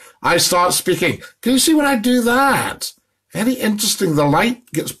red, I start speaking. Can you see when I do that? Very interesting. The light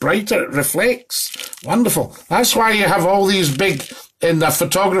gets brighter. It reflects. Wonderful. That's why you have all these big, in the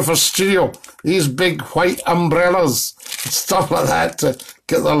photographer's studio, these big white umbrellas and stuff like that to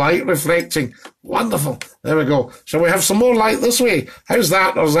get the light reflecting. Wonderful. There we go. Shall we have some more light this way? How's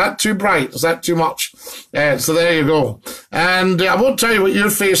that? Or is that too bright? Is that too much? So there you go. And I won't tell you what your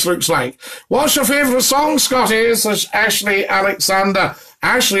face looks like. What's your favourite song, Scotty? Says Ashley Alexander.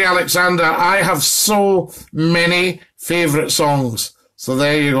 Ashley Alexander, I have so many favourite songs. So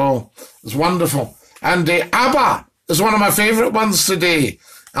there you go. It's wonderful. And ABBA is one of my favourite ones today.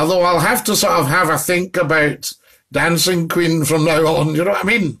 Although I'll have to sort of have a think about Dancing Queen from now on, you know what I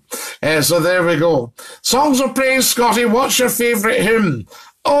mean? So there we go. Songs of Praise, Scotty, what's your favourite hymn?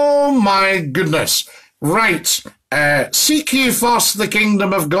 Oh my goodness. Right. Seek ye first the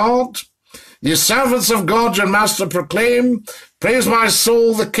kingdom of God. Ye servants of God, your master proclaim. Praise my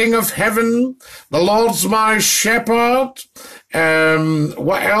soul, the King of heaven. The Lord's my shepherd.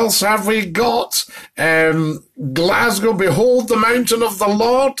 What else have we got? Glasgow, behold the mountain of the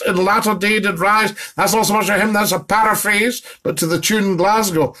Lord, in latter day did rise. That's not so much a hymn, that's a paraphrase, but to the tune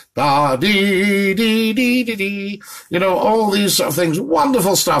Glasgow. Da-dee-dee-dee-dee-dee. You know, all these sort of things.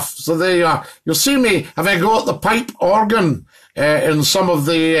 Wonderful stuff. So there you are. You'll see me, have I got the pipe organ in some of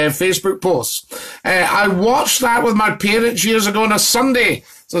the Facebook posts. I watched that with my parents years ago on a Sunday,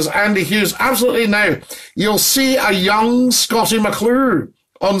 says Andy Hughes. Absolutely. Now, you'll see a young Scottie McClue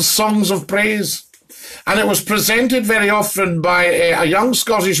on Songs of Praise. And it was presented very often by a young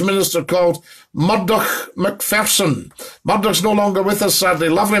Scottish minister called Murdoch Macpherson. Murdoch's no longer with us, sadly.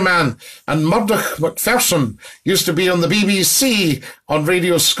 Lovely man. And Murdoch Macpherson used to be on the BBC on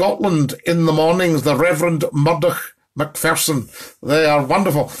Radio Scotland in the mornings, the Reverend Murdoch Macpherson. They are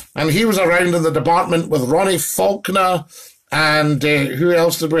wonderful. And he was around in the department with Ronnie Faulkner and who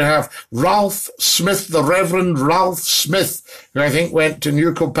else did we have? Ralph Smith, the Reverend Ralph Smith, who I think went to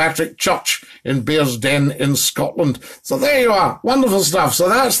New Kilpatrick Church in Bearsden in Scotland. So there you are. Wonderful stuff. So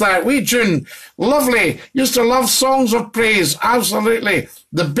that's that. Wee tune. Lovely. Used to love Songs of Praise. Absolutely.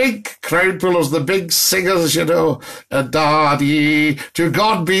 The big crowd pullers, the big singers, you know. Daddy, to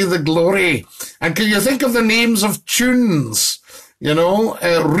God be the glory. And can you think of the names of tunes? You know,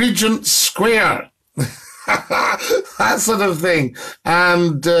 Regent Square. That sort of thing.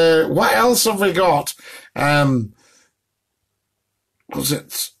 And what else have we got? Was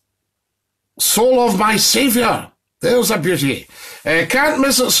it Soul of My Saviour? There's a beauty. Can't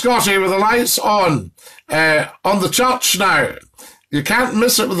miss it, Scotty, with the lights on the church now. You can't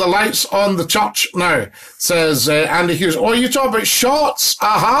miss it with the lights on the church now, says Andy Hughes. Oh, you talk about shots?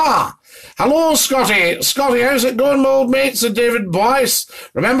 Aha! Hello, Scotty. Scotty, how's it going, my old mate? Said David Boyce.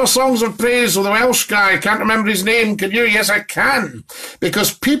 Remember Songs of Praise with the Welsh guy? Can't remember his name. Can you? Yes, I can.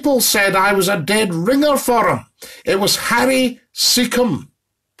 Because people said I was a dead ringer for him. It was Harry Seacombe.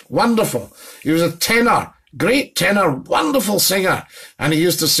 Wonderful. He was a tenor. Great tenor. Wonderful singer. And he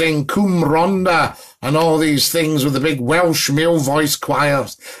used to sing Cwm Rhondda and all these things with the big Welsh male voice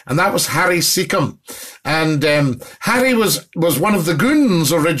choirs. And that was Harry Seacombe. And Harry was one of the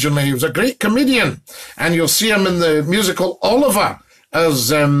Goons originally. He was a great comedian. And you'll see him in the musical Oliver as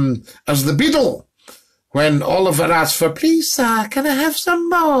the Beadle. When Oliver asks for, please, sir, can I have some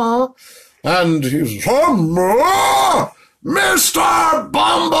more? And he was, some more, Mr.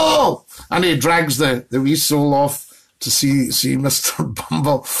 Bumble. And he drags the wee soul off to see Mr.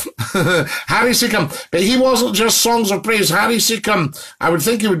 Bumble. Harry Seacombe. But he wasn't just Songs of Praise. Harry Seacombe, I would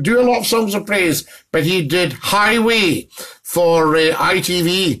think he would do a lot of Songs of Praise, but he did Highway for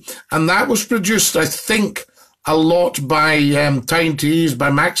ITV. And that was produced, I think, a lot by Tyne Tees,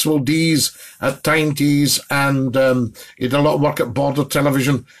 by Maxwell Dees at Tyne Tees, and he did a lot of work at Border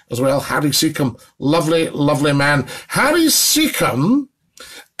Television as well. Harry Seacombe, lovely, lovely man. Harry Seacombe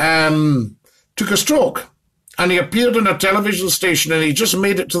took a stroke, and he appeared on a television station, and he just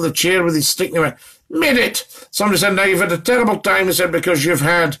made it to the chair with his stick, and he went, made it. Somebody said, now you've had a terrible time, he said, because you've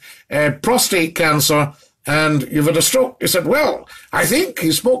had prostate cancer, and you've had a stroke. He said, well, I think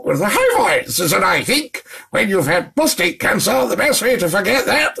he spoke with a high voice. He said, I think when you've had prostate cancer, the best way to forget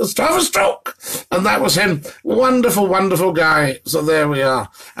that is to have a stroke. And that was him. Wonderful, wonderful guy. So there we are.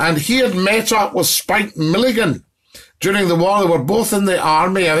 And he had met up with Spike Milligan during the war. They were both in the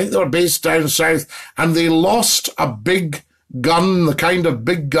army. I think they were based down south, and they lost a big gun, the kind of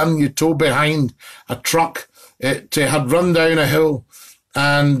big gun you tow behind a truck. It had run down a hill,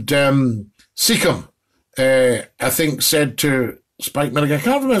 and Seacombe, I think, said to Spike Milligan, I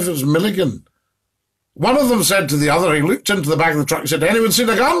can't remember if it was Milligan. One of them said to the other, he looked into the back of the truck and said, anyone seen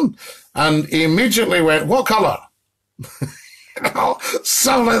a gun? And he immediately went, what colour?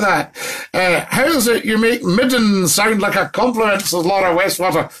 Something like that. How is it you make midden sound like a compliment, says Laura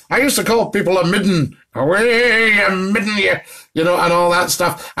Westwater. I used to call people a midden. Away, you midden, you know, and all that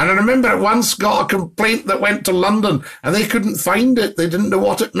stuff. And I remember it once got a complaint that went to London, and they couldn't find it. They didn't know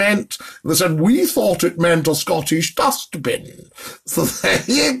what it meant. They said, we thought it meant a Scottish dustbin. So there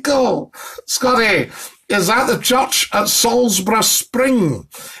you go. Scotty, is that the church at Salisbury Spring?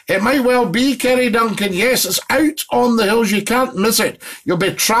 It might well be, Kerry Duncan. Yes, it's out on the hills. You can't miss it. You'll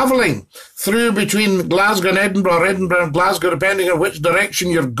be travelling through between Glasgow and Edinburgh, or Edinburgh and Glasgow, depending on which direction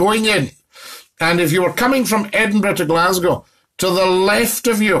you're going in. And if you were coming from Edinburgh to Glasgow, to the left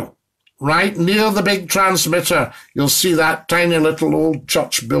of you, right near the big transmitter, you'll see that tiny little old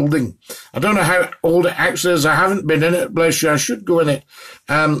church building. I don't know how old it actually is. I haven't been in it, bless you. I should go in it.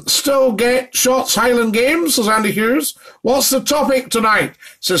 Still get shots, Highland Games, says Andy Hughes. What's the topic tonight,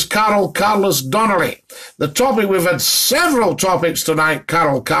 says Carlos Donnelly. The topic, we've had several topics tonight,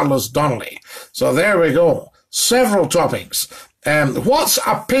 Carlos Donnelly. So there we go. Several topics. What's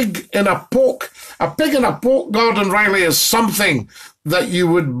a pig in a poke? A pig in a poke, Gordon Riley, is something that you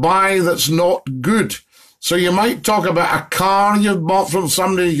would buy that's not good. So you might talk about a car you've bought from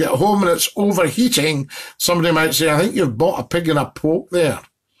somebody, you get home and it's overheating. Somebody might say, I think you've bought a pig in a poke there.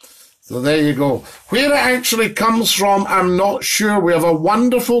 So there you go. Where it actually comes from, I'm not sure. We have a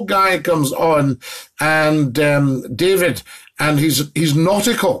wonderful guy comes on, and David, and he's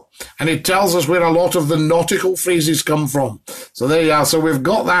nautical, and he tells us where a lot of the nautical phrases come from. So there you are. So we've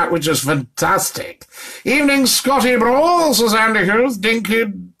got that, which is fantastic. Evening, Scotty Bro, says Andy Hughes.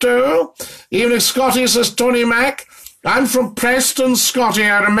 Dinky-Doo. Evening, Scotty, says Tony Mack. I'm from Preston, Scotty.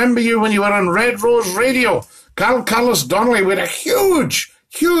 I remember you when you were on Red Rose Radio. Carlos Donnelly, with a huge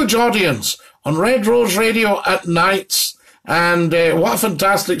audience on Red Rose Radio at nights. And what a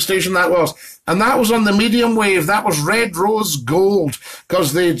fantastic station that was. And that was on the medium wave. That was Red Rose Gold,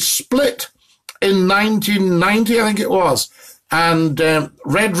 because they'd split in 1990, I think it was. And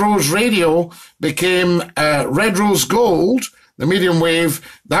Red Rose Radio became Red Rose Gold, the medium wave.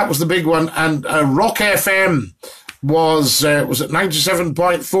 That was the big one. And Rock FM was at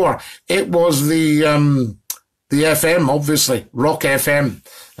 97.4. It was the FM, obviously, Rock FM,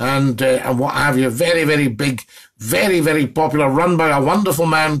 and what have you. Very, very big, very, very popular, run by a wonderful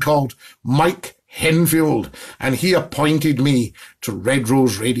man called Mike Henfield, and he appointed me to Red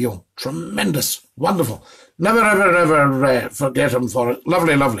Rose Radio. Tremendous, wonderful. Never, ever, ever forget him for it.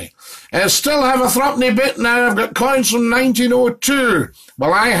 Lovely, lovely. Still have a threepenny bit now. I've got coins from 1902.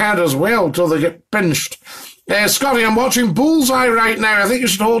 Well, I had as well till they get pinched. Scotty, I'm watching Bullseye right now. I think you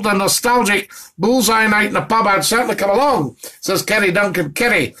should hold a nostalgic Bullseye night in a pub. I'd certainly come along, says Kerry Duncan.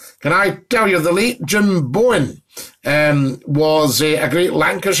 Kerry, can I tell you, the late Jim Bowen was a great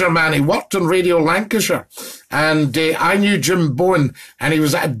Lancashire man. He worked on Radio Lancashire, and I knew Jim Bowen, and he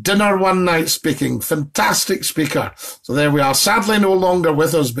was at a dinner one night speaking. Fantastic speaker. So there we are. Sadly no longer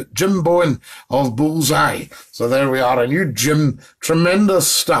with us, but Jim Bowen of Bullseye. So there we are. I knew Jim.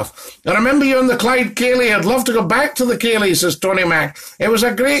 Tremendous stuff. I remember you on the Clyde Cayley. I'd love to go back to the Cayley, says Tony Mack. It was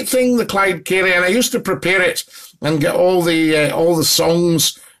a great thing, the Clyde Cayley, and I used to prepare it and get all the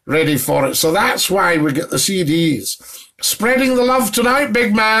songs ready for it. So that's why we get the CDs. Spreading the love tonight,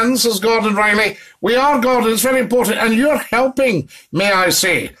 big man, says Gordon Riley. We are, Gordon. It's very important. And you're helping, may I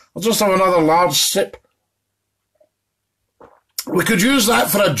say. I'll just have another large sip. We could use that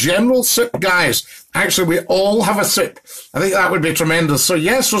for a general sip, guys. Actually, we all have a sip. I think that would be tremendous. So,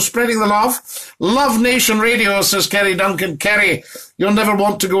 yes, we're spreading the love. Love Nation Radio, says Kerry Duncan. Kerry, you'll never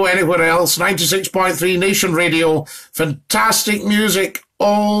want to go anywhere else. 96.3 Nation Radio. Fantastic music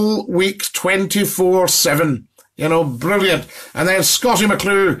all week, 24/7. You know, brilliant. And then Scottie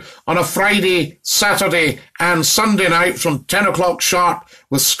McClue on a Friday, Saturday and Sunday night from 10 o'clock sharp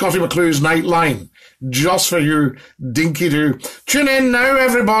with Scottie McClue's Nightline. Just for you, Dinky-Doo. Tune in now,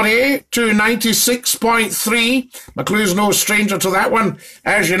 everybody, to 96.3. McClue's no stranger to that one,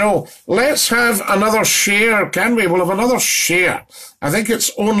 as you know. Let's have another share, can we? We'll have another share. I think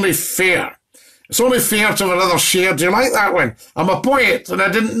it's only fair. It's only fair to have another share. Do you like that one? I'm a poet and I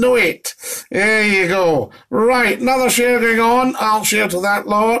didn't know it. There you go. Right, another share going on. I'll share to that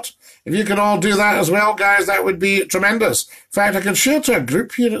lot. If you can all do that as well, guys, that would be tremendous. In fact, I can share to a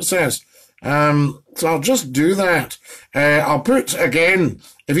group here, it says. So I'll just do that. I'll put, again,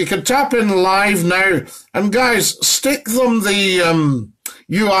 if you can tap in live now. And guys, stick them the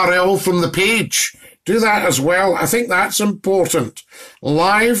URL from the page. Do that as well. I think that's important.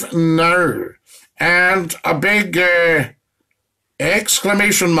 Live now. And a big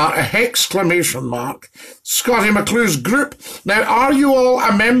exclamation mark, Scottie McClue's group. Now, are you all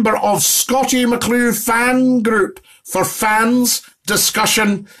a member of Scottie McClue fan group for fans,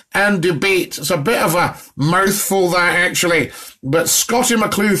 discussion and debate? It's a bit of a mouthful, that, actually. But Scottie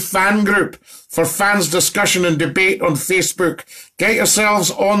McClue fan group for fans, discussion and debate on Facebook. Get yourselves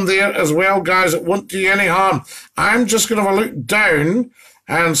on there as well, guys. It won't do you any harm. I'm just going to have a look down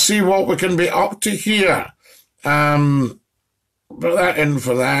and see what we can be up to here. Put that in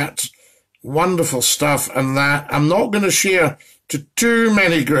for that. Wonderful stuff. And that I'm not going to share to too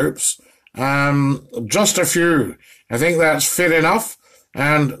many groups. Just a few. I think that's fair enough.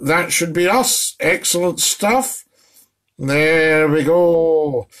 And that should be us. Excellent stuff. There we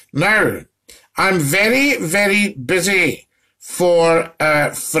go. Now, I'm very, very busy for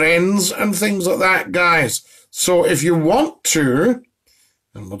friends and things like that, guys. So if you want to,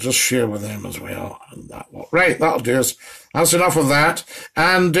 and we'll just share with them as well. And that, right, that'll do us. That's enough of that.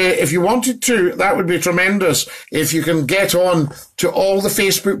 And if you wanted to, that would be tremendous if you can get on to all the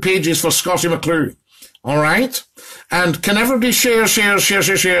Facebook pages for Scottie McClue. All right? And can everybody share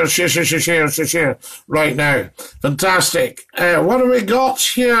right now? Fantastic. What have we got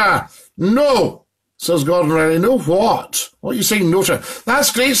here? No, says Gordon Riley. No what? What are you saying no to?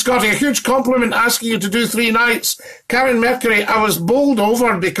 That's great, Scottie. A huge compliment asking you to do 3 nights. Karen Mercury, I was bowled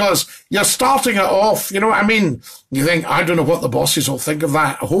over because you're starting it off. You know what I mean? You think, I don't know what the bosses will think of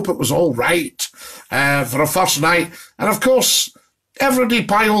that. I hope it was all right for a first night. And of course, everybody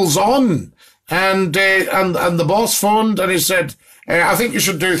piles on. And the boss phoned and he said, I think you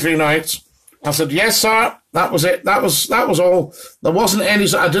should do 3 nights. I said, yes, sir. That was it. That was all. There wasn't any,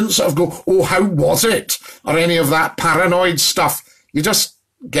 I didn't sort of go, oh, how was it? Or any of that paranoid stuff. You just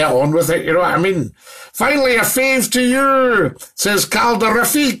get on with it, you know what I mean? Finally, a fave to you, says Calder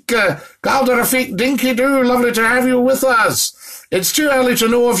Rafiq. Calder Rafiq, Dinky-Doo, lovely to have you with us. It's too early to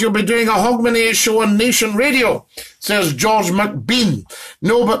know if you'll be doing a Hogmanay show on Nation Radio, says George McBean.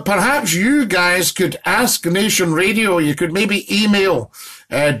 No, but perhaps you guys could ask Nation Radio. You could maybe email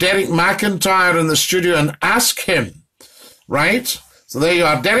Derek McIntyre in the studio and ask him, right? So there you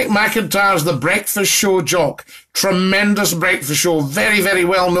are. Derek McIntyre's the breakfast show jock. Tremendous breakfast show. Very, very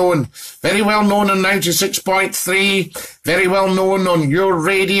well known. Very well known on 96.3. Very well known on your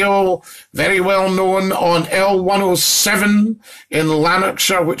radio. Very well known on L107 in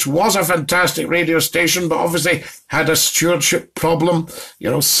Lanarkshire, which was a fantastic radio station, but obviously had a stewardship problem, you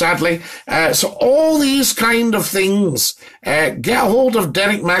know, sadly. So all these kind of things. Get a hold of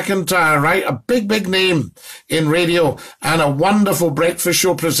Derek McIntyre, right? A big, big name in radio and a wonderful breakfast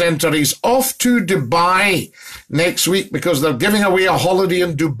show presenter. He's off to Dubai next week because they're giving away a holiday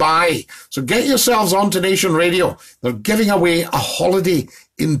in Dubai. So get yourselves onto Nation Radio. They're giving away a holiday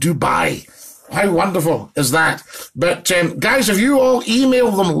in Dubai. How wonderful is that? But, guys, if you all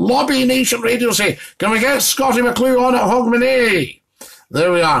email them, lobby Nation Radio, say, can we get Scottie McClue on at Hogmanay?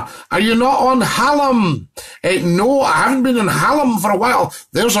 There we are. Are you not on Hallam? No, I haven't been in Hallam for a while.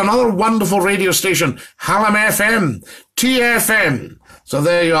 There's another wonderful radio station, Hallam FM, TFM. So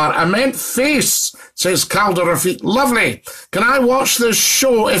there you are. I meant face, says Calder Rafiq. Lovely. Can I watch this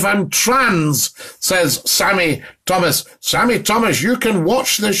show if I'm trans, says Sammy Thomas. Sammy Thomas, you can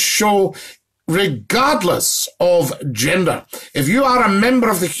watch this show regardless of gender. If you are a member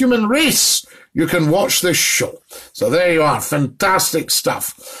of the human race, you can watch this show. So there you are. Fantastic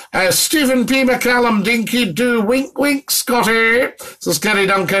stuff. Stephen P. McCallum, Dinky-Doo, wink, wink, Scottie, says Kerry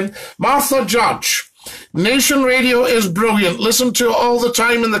Duncan. Martha Judge. Nation Radio is brilliant. Listen to it all the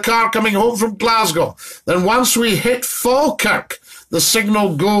time in the car coming home from Glasgow. Then once we hit Falkirk, the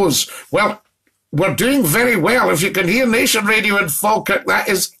signal goes. Well, we're doing very well. If you can hear Nation Radio in Falkirk, that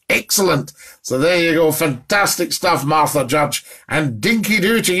is excellent. So there you go. Fantastic stuff, Martha Judge. And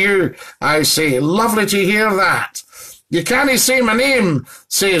Dinky-Doo to you, I say. Lovely to hear that. You can't say my name,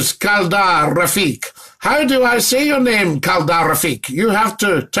 says Kaldar Rafiq. How do I say your name, Kaldar Rafiq? You have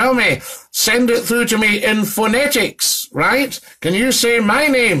to tell me. Send it through to me in phonetics, right? Can you say my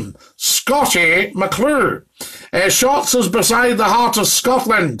name? Scottie McClue. Shotts is beside the heart of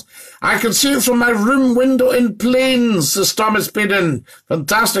Scotland. I can see it from my room window in Plains, says Thomas Pidden.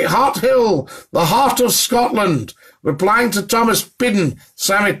 Fantastic. Hart Hill, the heart of Scotland. Replying to Thomas Pidden,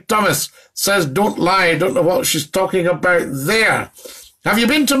 Sammy Thomas says, don't lie, don't know what she's talking about there. Have you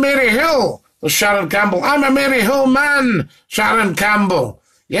been to Mary Hill? There's Sharon Campbell. I'm a Mary Hill man, Sharon Campbell.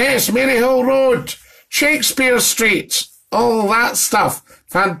 Yes, Mary Hill Road, Shakespeare Street, all that stuff.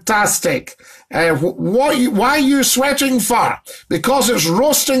 Fantastic. Why are you sweating for? Because it's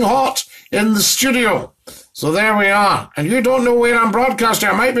roasting hot in the studio. So there we are. And you don't know where I'm broadcasting.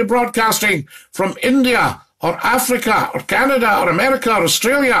 I might be broadcasting from India or Africa or Canada or America or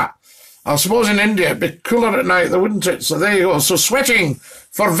Australia. I suppose in India it'd be cooler at night, wouldn't it? So there you go. So sweating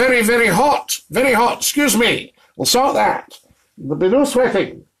for very, very hot. Very hot. Excuse me. We'll sort that. There'll be no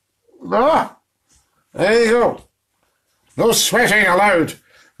sweating. No. There you go. No sweating allowed.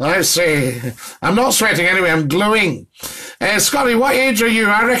 I say. I'm not sweating anyway. I'm glowing. Scotty, what age are you?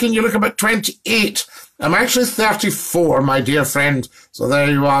 I reckon you look about 28. I'm actually 34, my dear friend. So there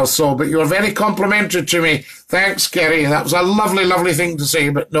you are. So, but you were very complimentary to me. Thanks, Kerry. That was a lovely, lovely thing to say.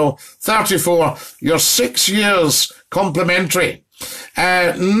 But no, 34. You're 6 years complimentary.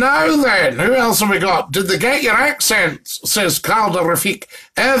 Now then, who else have we got? Did they get your accent? Says Khalda Rafiq.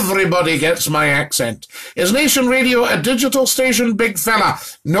 Everybody gets my accent. Is Nation Radio a digital station, big fella?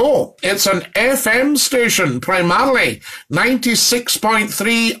 No, it's an FM station, primarily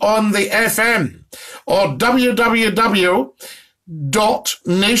 96.3 on the FM, or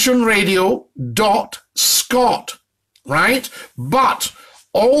www.nationradio.scot, right? But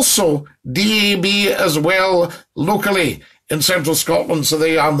also DAB as well locally in central Scotland, so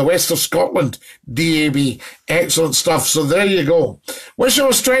they are in the west of Scotland, DAB. Excellent stuff. So there you go. Wish I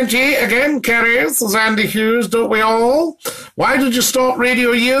was 28 again, Kerry, says Andy Hughes, don't we all? Why did you stop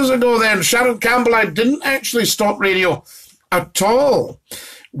radio years ago then? Sharon Campbell, I didn't actually stop radio at all.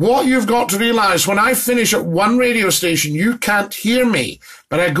 What you've got to realise, when I finish at one radio station, you can't hear me,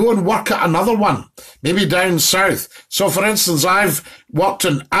 but I go and work at another one, maybe down south. So, for instance, I've worked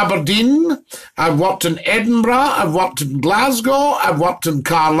in Aberdeen, I've worked in Edinburgh, I've worked in Glasgow, I've worked in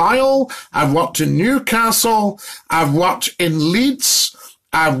Carlisle, I've worked in Newcastle, I've worked in Leeds,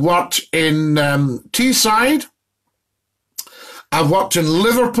 I've worked in Teesside, I've worked in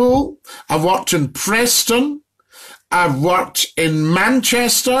Liverpool, I've worked in Preston, I've worked in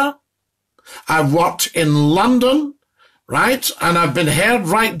Manchester, I've worked in London, right? And I've been heard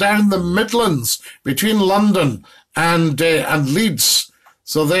right down the Midlands between London and Leeds.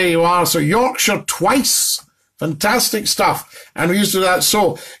 So there you are. So Yorkshire twice. Fantastic stuff. And we used to do that.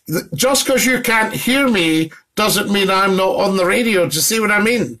 So just because you can't hear me doesn't mean I'm not on the radio. Do you see what I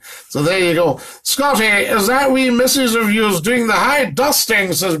mean? So there you go. Scotty, is that wee missus of yours doing the high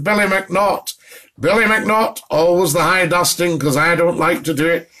dusting, says Billy McNaught. Billy McNaught, always the high dusting, because I don't like to do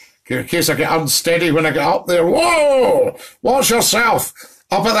it, in case I get unsteady when I get up there. Whoa! Watch yourself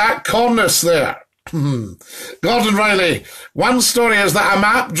up at that cornice there. Gordon Riley, one story is that a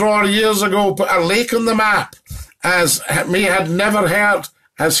map drawer years ago put a lake on the map, as he had never heard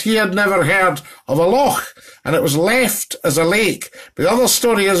of a loch, and it was left as a lake. The other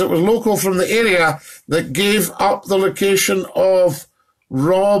story is it was local from the area that gave up the location of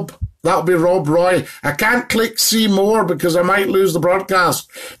Rob. That'll be Rob Roy. I can't click see more because I might lose the broadcast.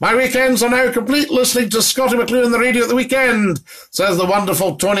 My weekends are now complete listening to Scottie McClue on the radio at the weekend, says the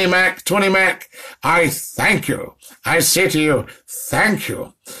wonderful Tony Mac. Tony Mac, I thank you. I say to you, thank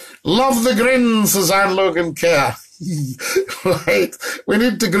you. Love the grin, says Anne Logan Kerr. Right, we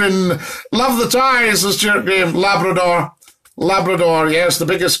need to grin. Love the ties, says Stuart Graham. Labrador, yes, the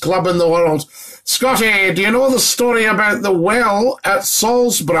biggest club in the world. Scotty, do you know the story about the well at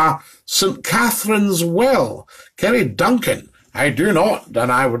Salisbury, St. Catherine's Well? Kerry Duncan, I do not,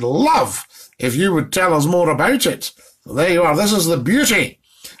 and I would love if you would tell us more about it. So there you are. This is the beauty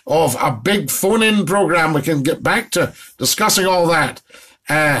of a big phone-in programme. We can get back to discussing all that.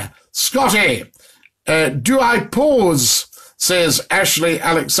 Scotty, do I pose, says Ashley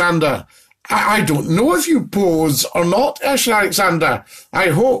Alexander. I don't know if you pose or not, Ashley Alexander. I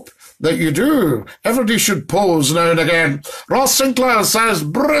hope that you do. Everybody should pose now and again. Ross Sinclair says,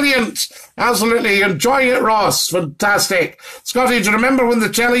 brilliant. Absolutely. Enjoying it, Ross. Fantastic. Scotty, do you remember when the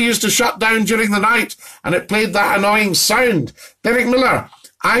telly used to shut down during the night and it played that annoying sound? Derek Miller,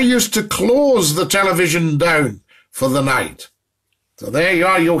 I used to close the television down for the night. So there you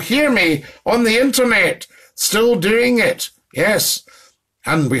are. You'll hear me on the internet still doing it. Yes.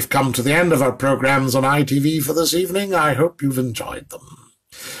 And we've come to the end of our programmes on ITV for this evening. I hope you've enjoyed them.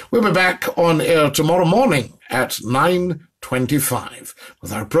 We'll be back on air tomorrow morning at 9:25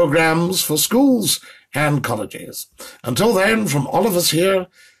 with our programmes for schools and colleges. Until then, from all of us here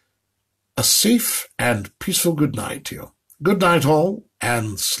a safe and peaceful good night to you. Good night all,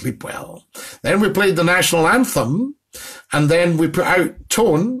 and sleep well. Then we played the national anthem, and then we put out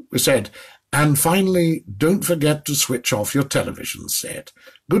tone. We said, and finally, don't forget to switch off your television set.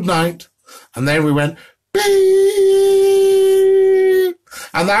 Good night. And then we went, beep.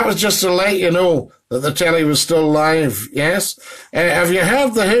 And that was just to let you know that the telly was still live, yes? Have you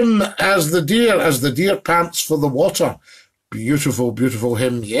heard the hymn, as the deer pants for the water? Beautiful, beautiful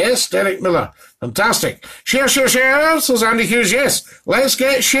hymn. Yes, Derek Miller. Fantastic. Share, share, share, says Andy Hughes. Yes, let's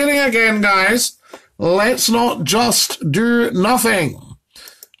get sharing again, guys. Let's not just do nothing.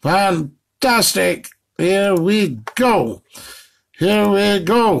 Fantastic. Here we go. Here we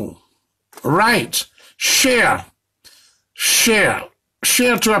go. Right. Share. Share.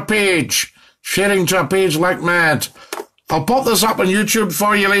 Share to a page. Sharing to a page like mad. I'll pop this up on YouTube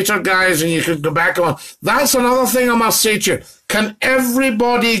for you later, guys, and you can go back on. That's another thing I must say to you. Can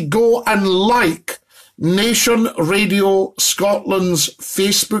everybody go and like Nation Radio Scotland's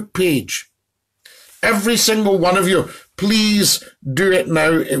Facebook page? Every single one of you, please do it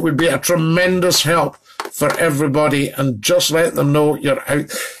now. It would be a tremendous help for everybody, and just let them know you're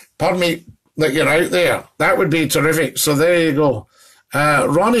out. Pardon me, that you're out there. That would be terrific. So there you go.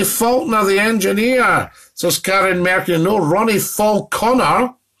 Ronnie Faulkner, the engineer, says Karen Mercury. No, Ronnie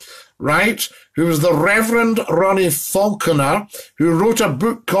Falconer, right, who was the Reverend Ronnie Falconer, who wrote a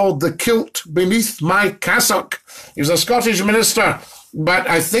book called The Kilt Beneath My Cassock. He was a Scottish minister, but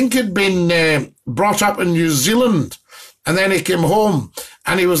I think he'd been brought up in New Zealand, and then he came home,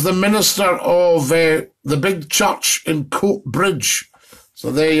 and he was the minister of the big church in Coat Bridge.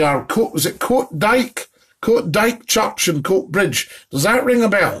 So there you are. Was it Coat Dyke? Coat Dyke Church in Coat Bridge. Does that ring a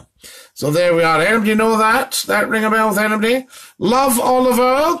bell? So there we are. Anybody know that? That ring a bell with anybody? Love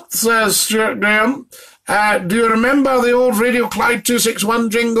Oliver, says Stuart Graham. Do you remember the old Radio Clyde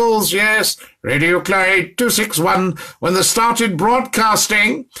 261 jingles? Yes, Radio Clyde 261. When they started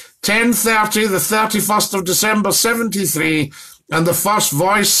broadcasting, 10:30, the 31st of December 73, and the first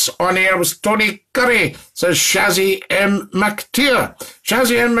voice on air was Tony Curry, says Shazzy M. McTeer.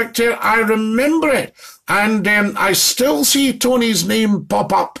 Shazzy M. McTeer, I remember it. And I still see Tony's name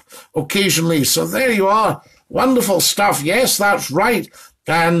pop up occasionally. So there you are. Wonderful stuff. Yes, that's right.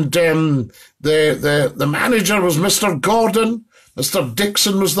 And the manager was Mr. Gordon. Mr.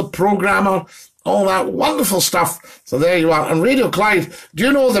 Dixon was the programmer. All that wonderful stuff. So there you are. And Radio Clyde, do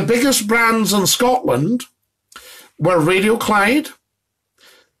you know the biggest brands in Scotland were Radio Clyde,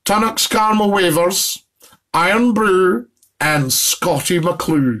 Tunnock's Caramel Wafers, Iron Brew, and Scottie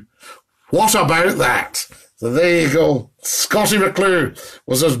McClue. What about that? So there you go. Scottie McClue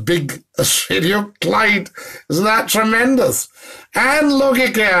was as big as Radio Clyde. Isn't that tremendous? And look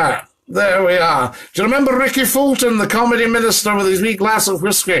here. There we are. Do you remember Ricky Fulton, the comedy minister, with his wee glass of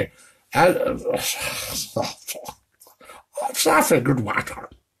whiskey? That's a good water.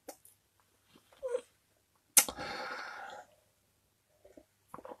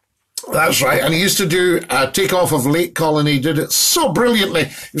 That's right, and he used to do a takeoff of Lake Colony. He did it so brilliantly.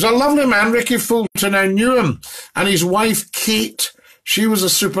 He was a lovely man, Ricky Fulton. I knew him. And his wife, Kate, she was a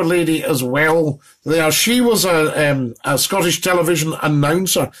super lady as well. She was a Scottish television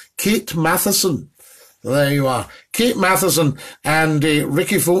announcer, Kate Matheson. There you are. Kate Matheson and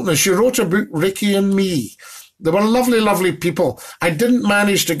Ricky Fulton. She wrote a book, Ricky and Me. They were lovely, lovely people. I didn't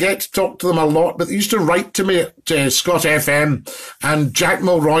manage to get to talk to them a lot, but they used to write to me at Scott FM and Jack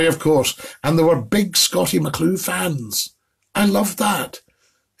Mulroy, of course, and they were big Scottie McClue fans. I loved that.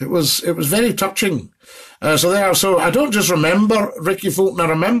 It was very touching. So I don't just remember Ricky Fulton, I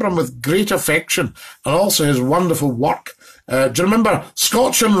remember him with great affection and also his wonderful work. Do you remember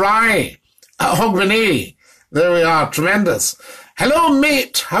Scotch and Rye at Hogmanay? There we are, tremendous. Hello,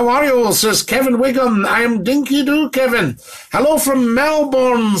 mate. How are you? Says Kevin Wiggum. I am Dinky-Doo, Kevin. Hello from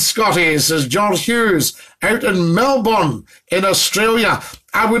Melbourne, Scotty, says George Hughes, out in Melbourne, in Australia.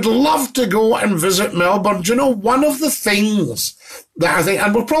 I would love to go and visit Melbourne. Do you know, one of the things that I think,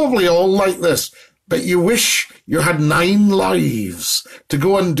 and we're probably all like this, but you wish you had 9 lives to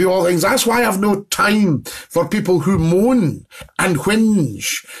go and do all things. That's why I have no time for people who moan and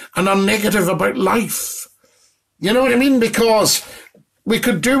whinge and are negative about life. You know what I mean? Because we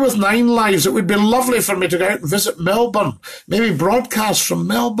could do with 9 lives. It would be lovely for me to go out and visit Melbourne. Maybe broadcast from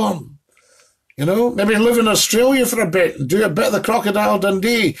Melbourne. You know, maybe live in Australia for a bit and do a bit of the Crocodile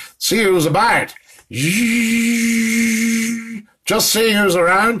Dundee. See who's about. Just see who's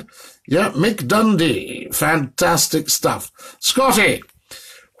around. Yeah, Mick Dundee. Fantastic stuff. Scotty,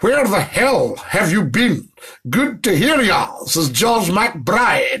 where the hell have you been Good to hear ya, says George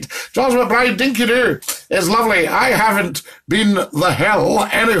McBride. George McBride, Dinky-Doo. It's lovely. I haven't been the hell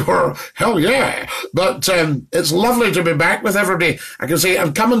anywhere. Hell yeah. But it's lovely to be back with everybody. I can say,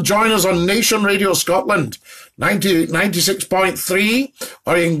 and come and join us on Nation Radio Scotland, 96.3,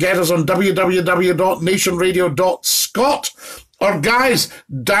 or you can get us on www.nationradio.scot. Or guys,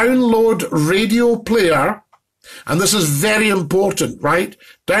 download Radio Player, and this is very important, right?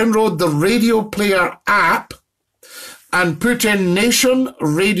 Download the Radio Player app and put in Nation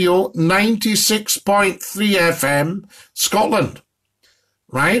Radio 96.3 FM Scotland,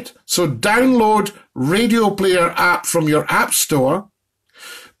 right? So download Radio Player app from your app store,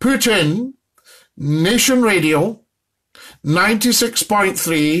 put in Nation Radio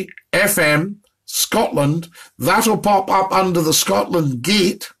 96.3 FM Scotland. That'll pop up under the Scotland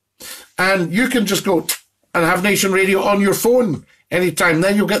gate, and you can just go and have Nation Radio on your phone anytime.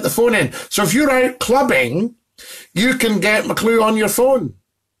 Then you'll get the phone in. So if you're out clubbing, you can get McClue on your phone.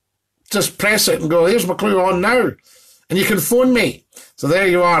 Just press it and go, here's McClue on now. And you can phone me. So there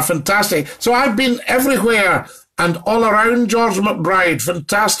you are. Fantastic. So I've been everywhere and all around, George McBride.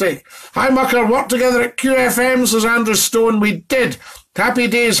 Fantastic. Hi, Mucker. Worked together at QFM, says Andrew Stone. We did. Happy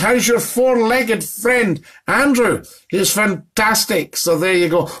days. How's your four-legged friend, Andrew? He's fantastic. So there you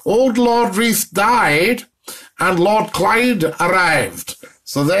go. Old Lord Reith died and Lord Clyde arrived.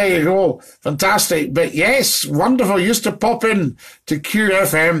 So there you go. Fantastic. But yes, wonderful. Used to pop in to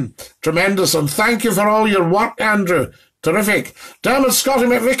QFM. Tremendous. And thank you for all your work, Andrew. Terrific. Dermot Scottie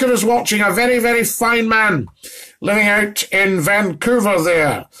McVicker is watching. A very, very fine man living out in Vancouver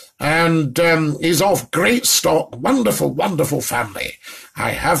there. And he's off great stock. Wonderful, wonderful family,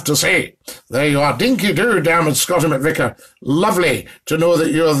 I have to say. There you are. Dinky-Doo, Dermot Scottie McVicker. Lovely to know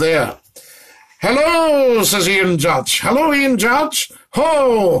that you're there. Hello, says Ian Judge. Hello, Ian Judge.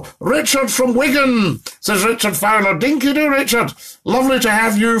 Ho, Richard from Wigan, says Richard Fowler. Dinky-Doo, Richard. Lovely to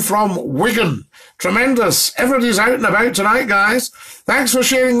have you from Wigan. Tremendous. Everybody's out and about tonight, guys. Thanks for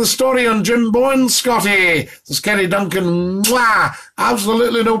sharing the story on Jim Bowen, Scotty. Says Kerry Duncan. Mwah.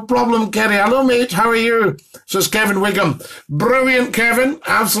 Absolutely no problem, Kerry. Hello, mate. How are you? Says Kevin Wigan. Brilliant, Kevin.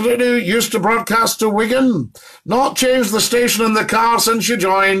 Absolutely. Used to broadcast to Wigan. Not changed the station in the car since you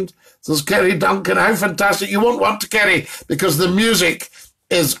joined. Says Kerry Duncan. How fantastic. You won't want to, Kerry, because the music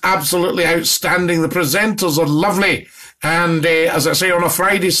is absolutely outstanding. The presenters are lovely. And as I say, on a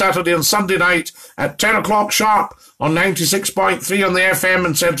Friday, Saturday and Sunday night at 10 o'clock sharp on 96.3 on the FM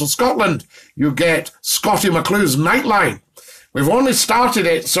in Central Scotland, you get Scottie McClue's Nightline. We've only started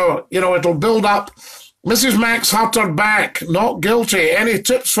it, so, you know, it'll build up. Mrs. Max hurt her back. Not guilty. Any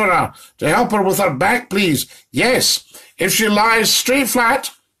tips for her to help her with her back, please? Yes. If she lies straight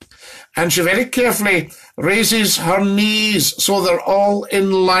flat and she very carefully raises her knees so they're all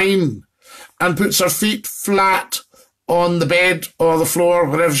in line and puts her feet flat on the bed or the floor,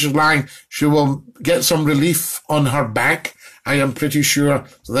 wherever she's lying, she will get some relief on her back, I am pretty sure.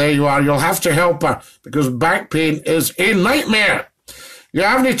 So there you are. You'll have to help her because back pain is a nightmare. You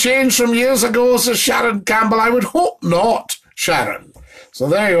have any change from years ago, says Sharon Campbell? I would hope not, Sharon. So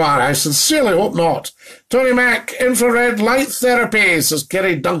there you are. I sincerely hope not. Tony Mack, infrared light therapy, says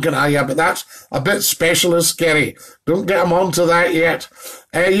Kerry Duncan. Ah, yeah, but that's a bit specialist, Kerry. Don't get him onto that yet.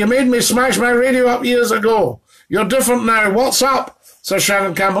 You made me smash my radio up years ago. You're different now. What's up? Says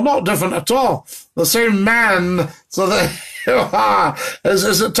Sharon Campbell. Not different at all. The same man. So there you are.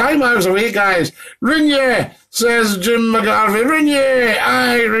 Is it time I was away, guys? Rinye, says Jim McGarvey. Rinye.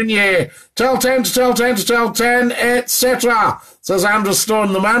 Aye, Rinye. Tell 10 to tell 10 to tell 10, etc. Says Andrew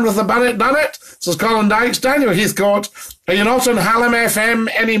Stone. The man with the bonnet done it. Says Colin Dykes. Daniel Heathcote. Are you not on Hallam FM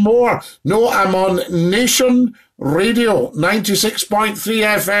anymore? No, I'm on Nation Radio 96.3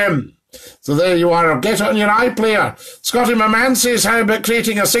 FM. So there you are. Get it on your iPlayer. Scotty, my man, says, how about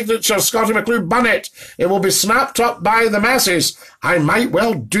creating a signature Scottie McClue bonnet? It will be snapped up by the masses. I might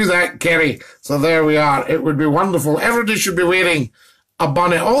well do that, Kerry. So there we are. It would be wonderful. Everybody should be wearing a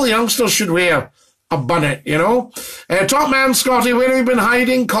bonnet. All the youngsters should wear a bonnet, you know. Top man, Scotty, where have you been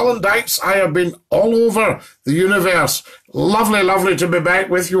hiding? Colin Dykes, I have been all over the universe. Lovely, lovely to be back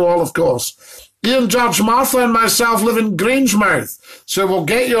with you all, of course. Ian Judge, Martha and myself live in Grangemouth, so we'll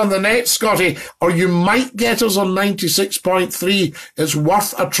get you on the net, Scotty, or you might get us on 96.3. It's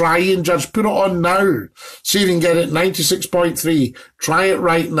worth a try, Ian Judge. Put it on now. See if you can get it, 96.3. Try it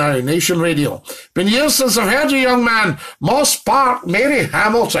right now, Nation Radio. Been years since I've heard you, young man. Moss Park, Mary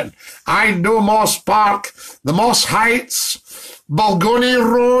Hamilton. I know Moss Park, the Moss Heights, Balgony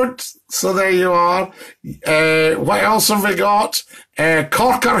Road. So there you are. What else have we got?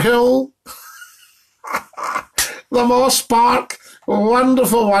 Corker Hill. The Moss Park.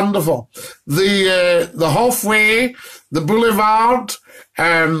 Wonderful, wonderful. The halfway, the boulevard,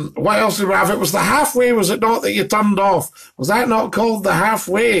 what else did we have? It was the halfway, was it not, that you turned off? Was that not called the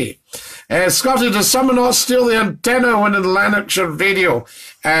halfway? Scotty, does someone not steal the antenna when in Lanarkshire Radio?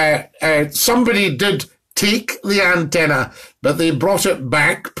 Somebody did take the antenna, but they brought it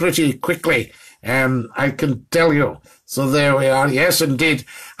back pretty quickly, I can tell you. So there we are. Yes, indeed.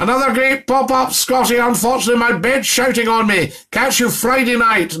 Another great pop-up, Scotty. Unfortunately, my bed's shouting on me. Catch you Friday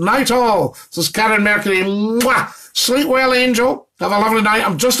night. Night all. Says Karen Mercury. Mwah! Sleep well, Angel. Have a lovely night.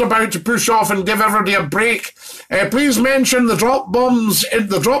 I'm just about to push off and give everybody a break. Please mention the dropped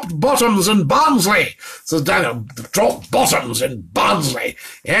bottoms in Barnsley. Says Daniel, the dropped bottoms in Barnsley.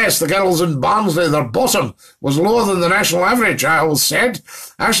 Yes, the girls in Barnsley, their bottom was lower than the national average, I always said.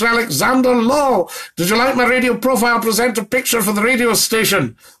 Ashley Alexander, lol. Did you like my radio profile presenter picture for the radio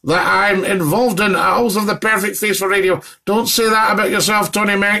station that I'm involved in? I always have the perfect face for radio. Don't say that about yourself,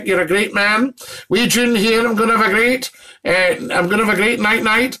 Tony Mac. You're a great man. We June here. I'm going to have a great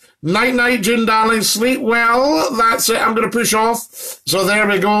night. Night, June, darling. Sleep well. That's it. I'm going to push off. So there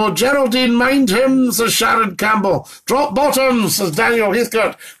we go. Geraldine, mind him, says Sharon Campbell. Drop bottoms, says Daniel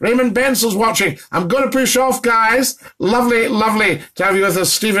Heathcote. Raymond Benson's watching. I'm going to push off, guys. Lovely to have you with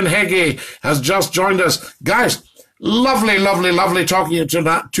us. Stephen Heggie has just joined us. Guys, lovely talking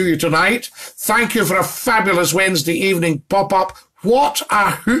to you tonight. Thank you for a fabulous Wednesday evening pop-up. What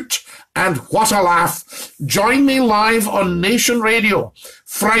a hoot and what a laugh. Join me live on Nation Radio,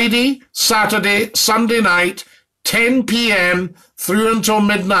 Friday, Saturday, Sunday night, 10 p.m. through until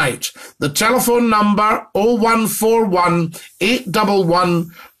midnight. The telephone number 0141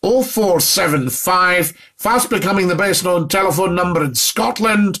 811 0475, fast becoming the best known telephone number in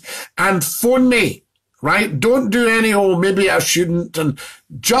Scotland. And phone me, right? Don't do any, oh, maybe I shouldn't, and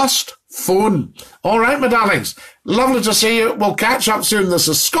just phone. All right, my darlings. Lovely to see you. We'll catch up soon. This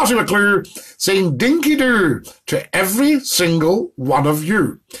is Scottie McClue saying Dinky-Doo to every single one of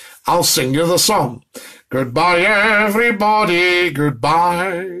you. I'll sing you the song. Goodbye, everybody,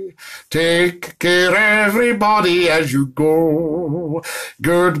 goodbye. Take care, everybody, as you go.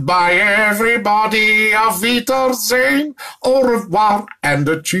 Goodbye, everybody. Auf Wiedersehen, au revoir, and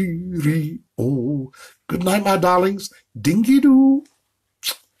a cheerio. Good night, my darlings. Dinky-Doo.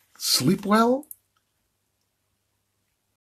 Sleep well.